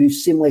Mirren,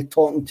 who's seemingly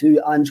talking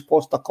to Ange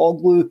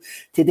Postecoglou.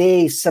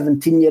 Today,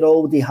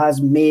 17-year-old, he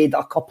has made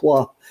a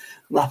couple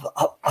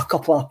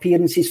of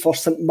appearances for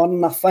St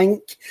Mirren, I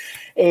think.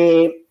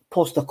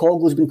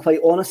 Postecoglou's been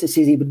quite honest. He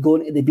says he would go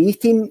into the B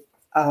team.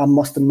 I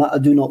must admit, I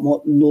do not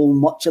know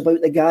much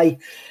about the guy.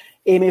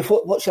 Amy,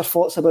 what's your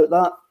thoughts about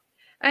that?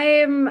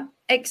 I'm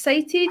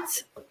excited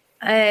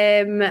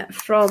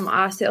from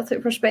a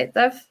Celtic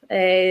perspective.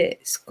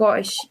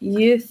 Scottish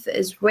youth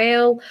as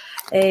well.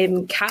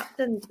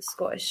 Captain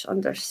Scottish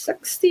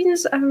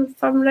under-16s,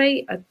 if I'm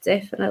right. I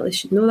definitely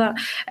should know that.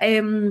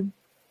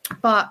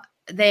 But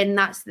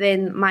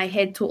then my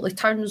head totally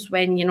turns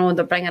when,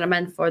 they're bringing him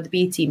in for the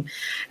B team.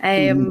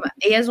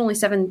 He is only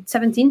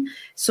 17,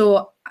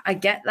 so I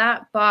get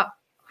that. But,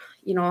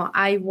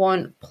 I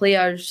want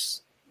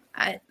players...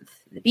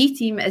 the B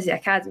team is the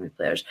academy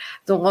players.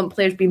 I don't want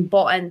players being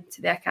bought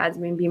into the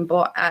academy and being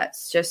bought.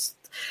 It's just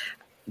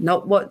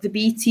not what the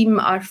B team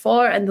are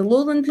for in the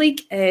Lowland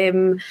League.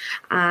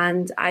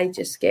 And I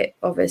just get,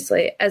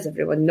 obviously, as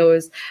everyone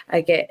knows,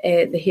 I get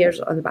the hairs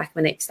on the back of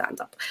my neck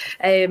stand up.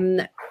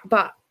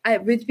 But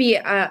it would be,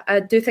 I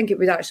do think it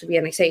would actually be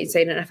an exciting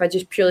signing if I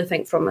just purely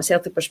think from a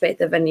Celtic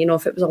perspective and,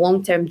 if it was a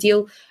long-term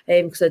deal,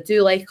 because I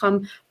do like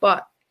him.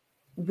 But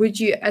would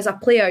you, as a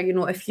player,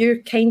 if you're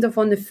kind of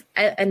on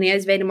and he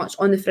is very much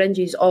on the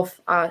fringes of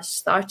a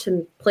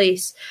starting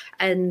place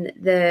in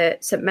the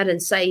St Mirren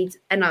side,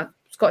 in a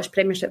Scottish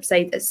Premiership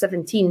side at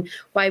 17,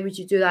 why would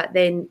you do that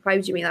then? Why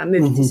would you make that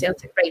move to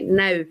Celtic right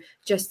now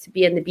just to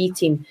be in the B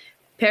team?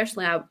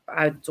 Personally,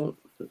 I don't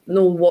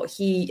know what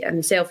he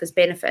himself is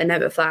benefiting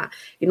out of that.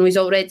 He's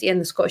already in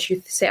the Scottish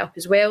youth setup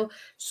as well,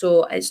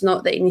 so it's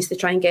not that he needs to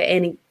try and get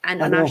any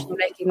international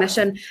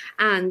recognition.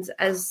 And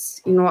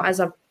as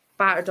I've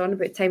battered on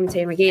about time and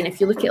time again,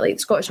 if you look at like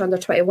Scottish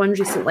under-21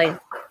 recently,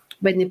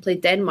 when they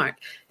played Denmark,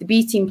 the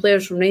B team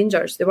players from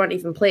Rangers, they weren't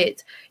even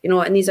played,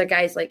 and these are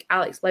guys like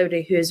Alex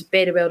Lowry, who is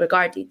very well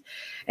regarded,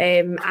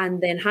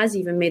 and then has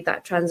even made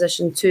that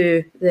transition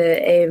to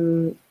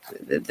the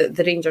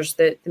Rangers,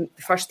 the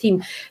first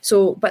team.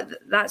 So, but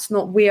that's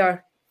not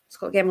where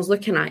Scott Gemmell's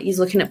looking at. He's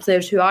looking at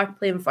players who are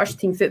playing first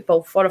team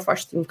football for a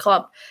first team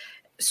club.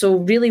 So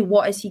really,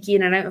 what is he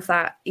gaining out of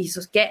that? He's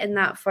just getting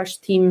that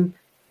first team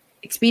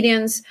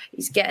experience.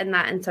 He's getting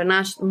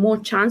that more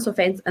chance of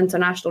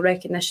international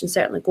recognition,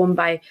 certainly going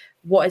by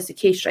what is the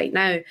case right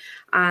now.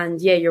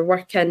 And yeah, you're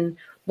working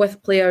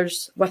with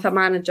players, with a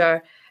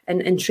manager,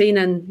 and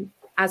training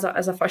as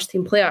a first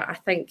team player. I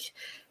think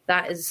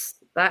that is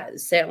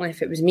certainly,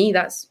 if it was me,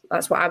 that's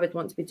what I would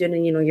want to be doing.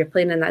 And you're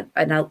playing in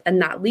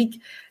that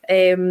league,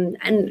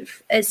 and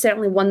it's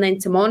certainly one then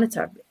to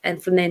monitor.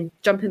 And from then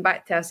jumping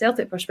back to a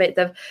Celtic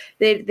perspective,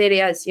 there he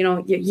is.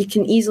 You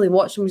can easily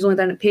watch him. He's only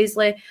down at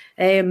Paisley,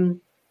 playing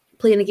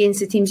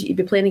against the teams that you'd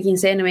be playing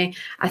against anyway.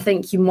 I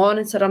think you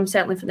monitor him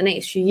certainly for the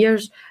next few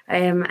years,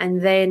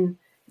 and then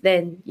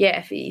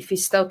yeah, if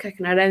he's still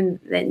kicking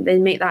around,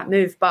 then make that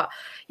move. But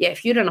yeah,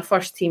 if you're in a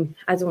first team,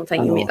 I don't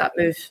think you make that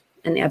move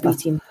into a B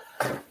team.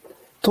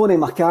 Tony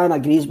McCann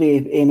agrees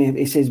with Amy.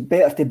 He says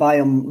better to buy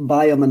him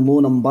and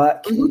loan him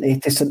back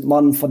to St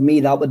Mirren. For me,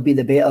 that would be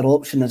the better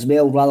option as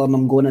well, rather than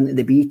him going into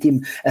the B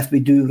team if we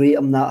do rate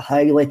him that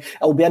highly.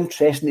 It'll be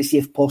interesting to see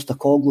if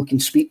Postecoglou can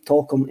sweet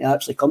talk him to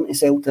actually come to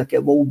Celtic.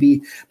 It will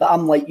be. But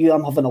I'm like you,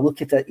 I'm having a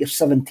look at it. You're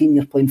 17,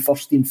 you're playing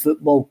first team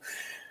football.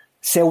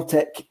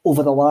 Celtic,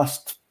 over the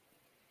last,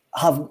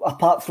 have,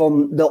 apart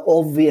from the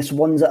obvious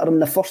ones that are in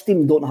the first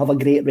team, don't have a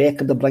great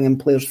record of bringing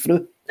players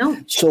through. No.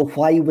 So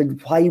why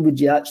would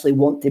you actually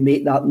want to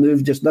make that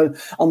move just now,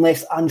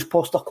 unless Ange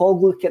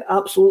Postecoglou can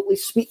absolutely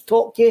sweet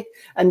talk you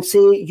and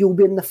say you'll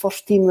be in the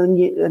first team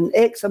in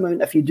X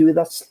amount if you do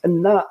this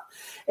and that.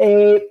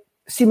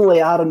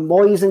 Seemingly Aaron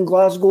Moyes in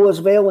Glasgow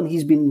as well, and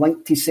he's been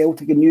linked to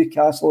Celtic and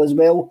Newcastle as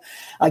well.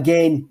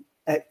 Again,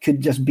 it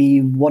could just be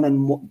 1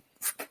 and 1,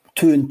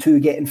 2 and 2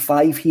 getting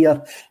 5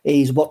 here.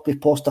 He's worked with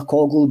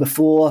Postecoglou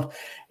before.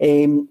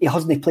 He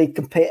hasn't played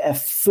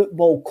competitive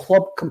football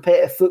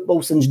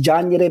since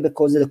January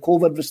because of the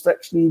COVID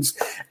restrictions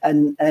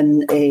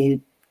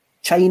in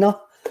China.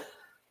 Do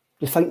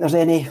you think there's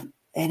any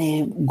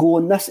go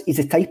on this? He's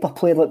the type of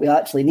player that we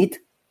actually need.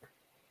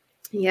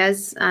 He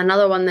is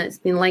another one that's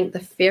been linked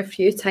a fair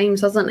few times,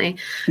 hasn't he?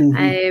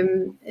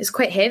 It's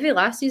quite heavy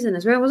last season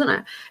as well,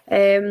 wasn't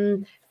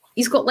it?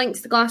 He's got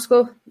links to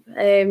Glasgow,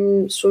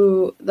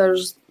 so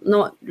there's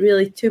not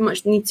really too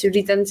much need to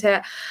read into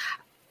it.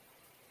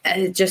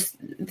 Just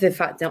the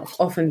fact that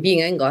often being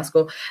in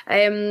Glasgow,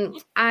 I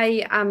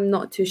am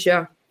not too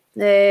sure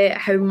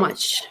how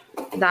much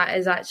that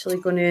is actually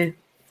going to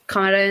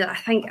come around.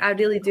 I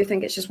really do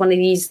think it's just one of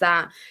these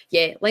that,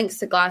 yeah, links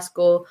to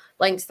Glasgow,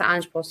 links to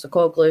Ange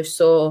Postecoglou,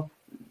 so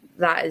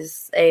that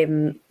is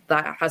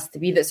that has to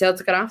be that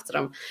Celtic are after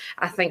him.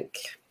 I think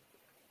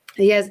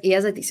He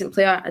is a decent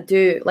player. I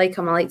do like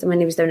him. I liked him when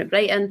he was down at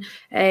Brighton.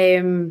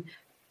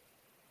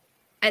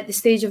 At the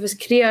stage of his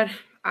career,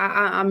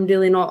 I'm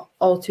really not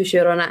all too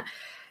sure on it.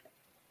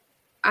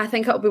 I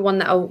think it'll be one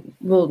that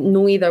we'll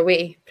know either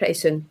way pretty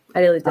soon. I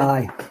really do.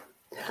 Aye.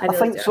 I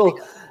think so.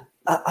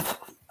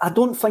 I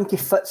don't think he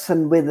fits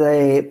in with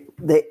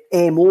the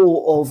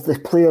MO of the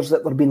players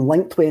that were being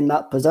linked with in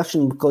that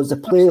position, because the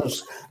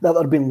players that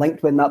were being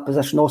linked with in that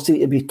position all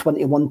seem to be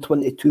 21,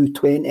 22,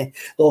 20. They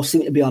all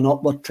seem to be on an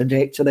upward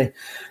trajectory.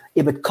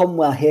 He would come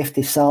with a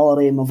hefty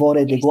salary, and we've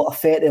already got a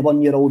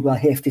 31-year-old with a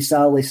hefty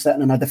salary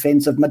sitting in a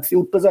defensive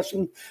midfield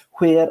position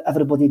where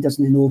everybody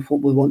doesn't know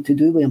what we want to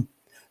do with him.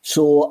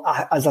 So,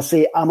 as I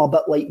say, I'm a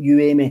bit like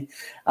you, Amy.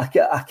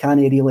 I can't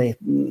really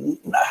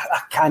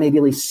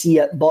see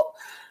it, but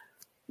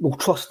we'll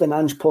trust in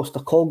Ange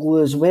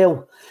Postecoglou as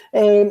well.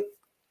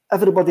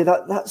 Everybody,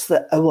 that's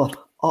the hour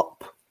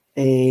up.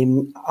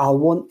 I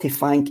want to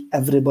thank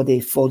everybody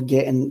for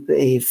getting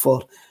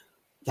for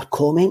your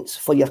comments,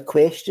 for your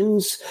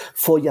questions,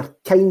 for your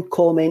kind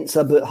comments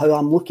about how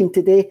I'm looking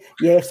today.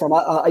 Yes,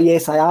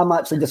 I am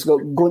actually just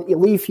going to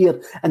leave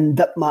here and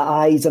dip my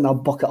eyes in a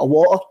bucket of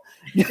water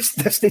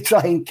just to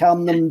try and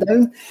calm them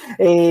down.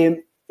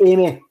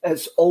 Amy,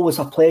 it's always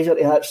a pleasure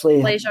to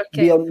actually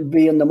be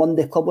on the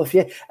Monday Club with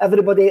you.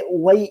 Everybody,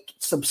 like,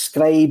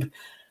 subscribe,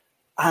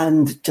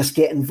 and just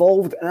get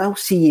involved. And I'll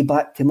see you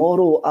back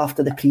tomorrow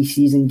after the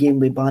pre-season game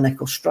with Banik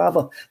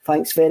Ostrava.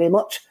 Thanks very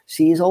much.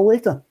 See you all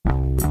later.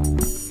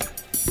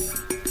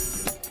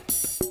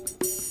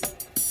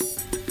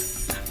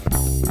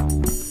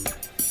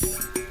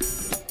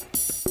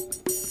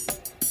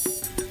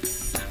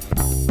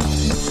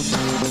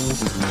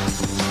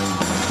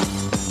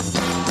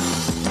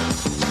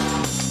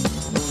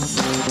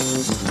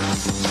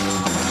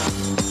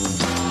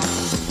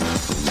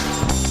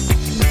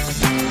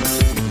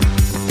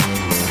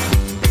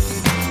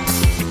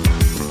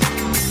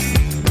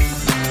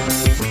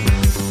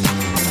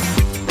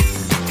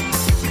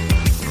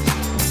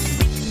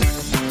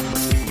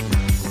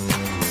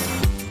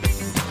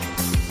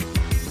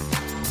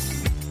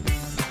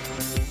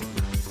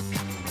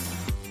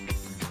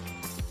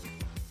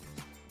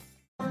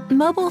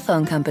 Mobile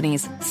phone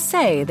companies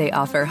say they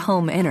offer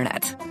home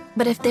internet.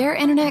 But if their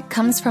internet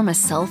comes from a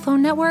cell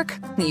phone network,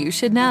 you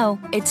should know.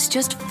 It's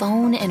just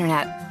phone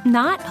internet,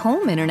 not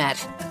home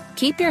internet.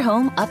 Keep your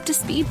home up to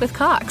speed with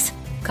Cox.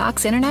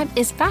 Cox internet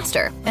is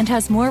faster and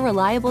has more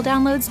reliable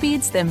download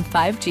speeds than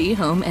 5G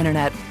home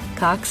internet.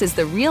 Cox is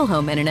the real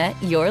home internet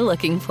you're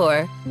looking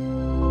for.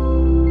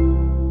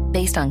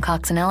 Based on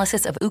Cox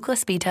analysis of Ookla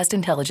speed test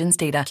intelligence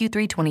data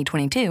Q3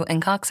 2022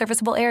 and Cox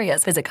serviceable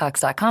areas, visit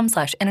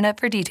cox.com/internet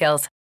for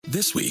details.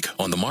 This week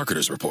on The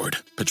Marketer's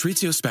Report,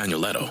 Patrizio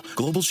Spagnoletto,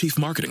 Global Chief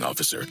Marketing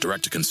Officer,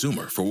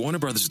 Direct-to-Consumer for Warner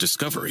Brothers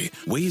Discovery,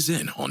 weighs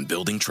in on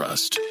building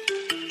trust.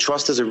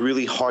 Trust is a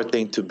really hard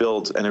thing to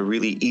build and a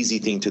really easy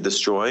thing to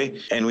destroy,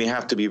 and we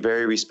have to be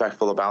very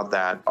respectful about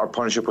that. Our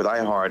partnership with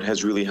iHeart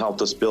has really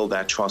helped us build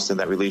that trust and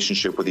that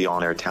relationship with the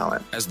on-air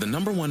talent. As the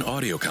 #1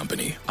 audio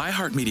company,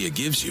 iHeartMedia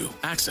gives you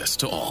access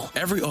to all.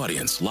 Every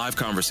audience, live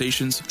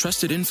conversations,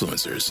 trusted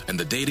influencers, and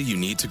the data you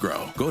need to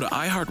grow. Go to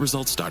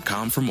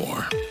iHeartResults.com for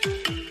more.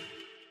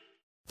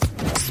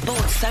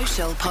 Sports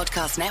Social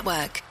Podcast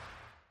Network.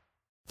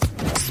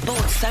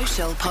 Sports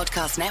Social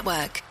Podcast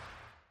Network.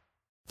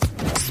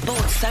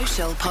 Sports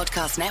Social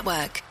Podcast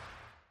Network.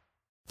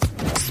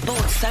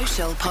 Sports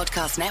Social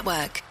Podcast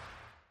Network.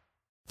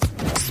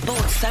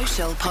 Sports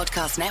Social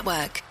Podcast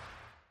Network.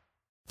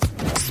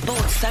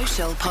 Sports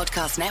Social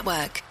Podcast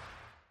Network.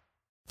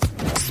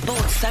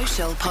 Sports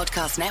Social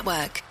Podcast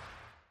Network.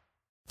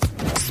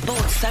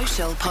 Sports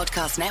Social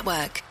Podcast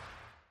Network.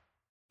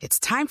 It's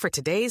time for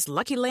today's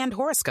Lucky Land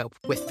horoscope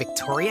with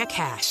Victoria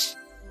Cash.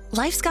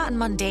 Life's gotten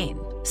mundane,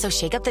 so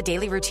shake up the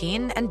daily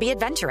routine and be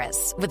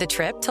adventurous with a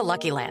trip to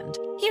Lucky Land.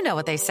 You know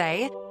what they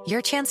say,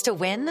 your chance to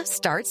win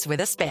starts with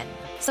a spin.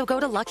 So go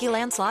to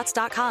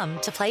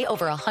LuckyLandSlots.com to play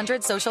over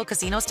 100 social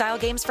casino-style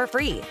games for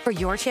free for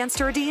your chance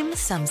to redeem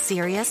some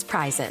serious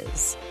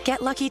prizes.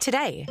 Get lucky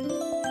today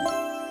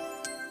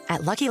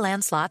at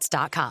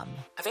LuckyLandSlots.com.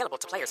 Available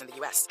to players in the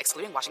U.S.,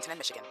 excluding Washington and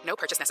Michigan. No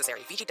purchase necessary.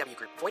 VGW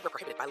Group. Void where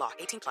prohibited by law.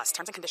 18+.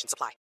 Terms and conditions apply.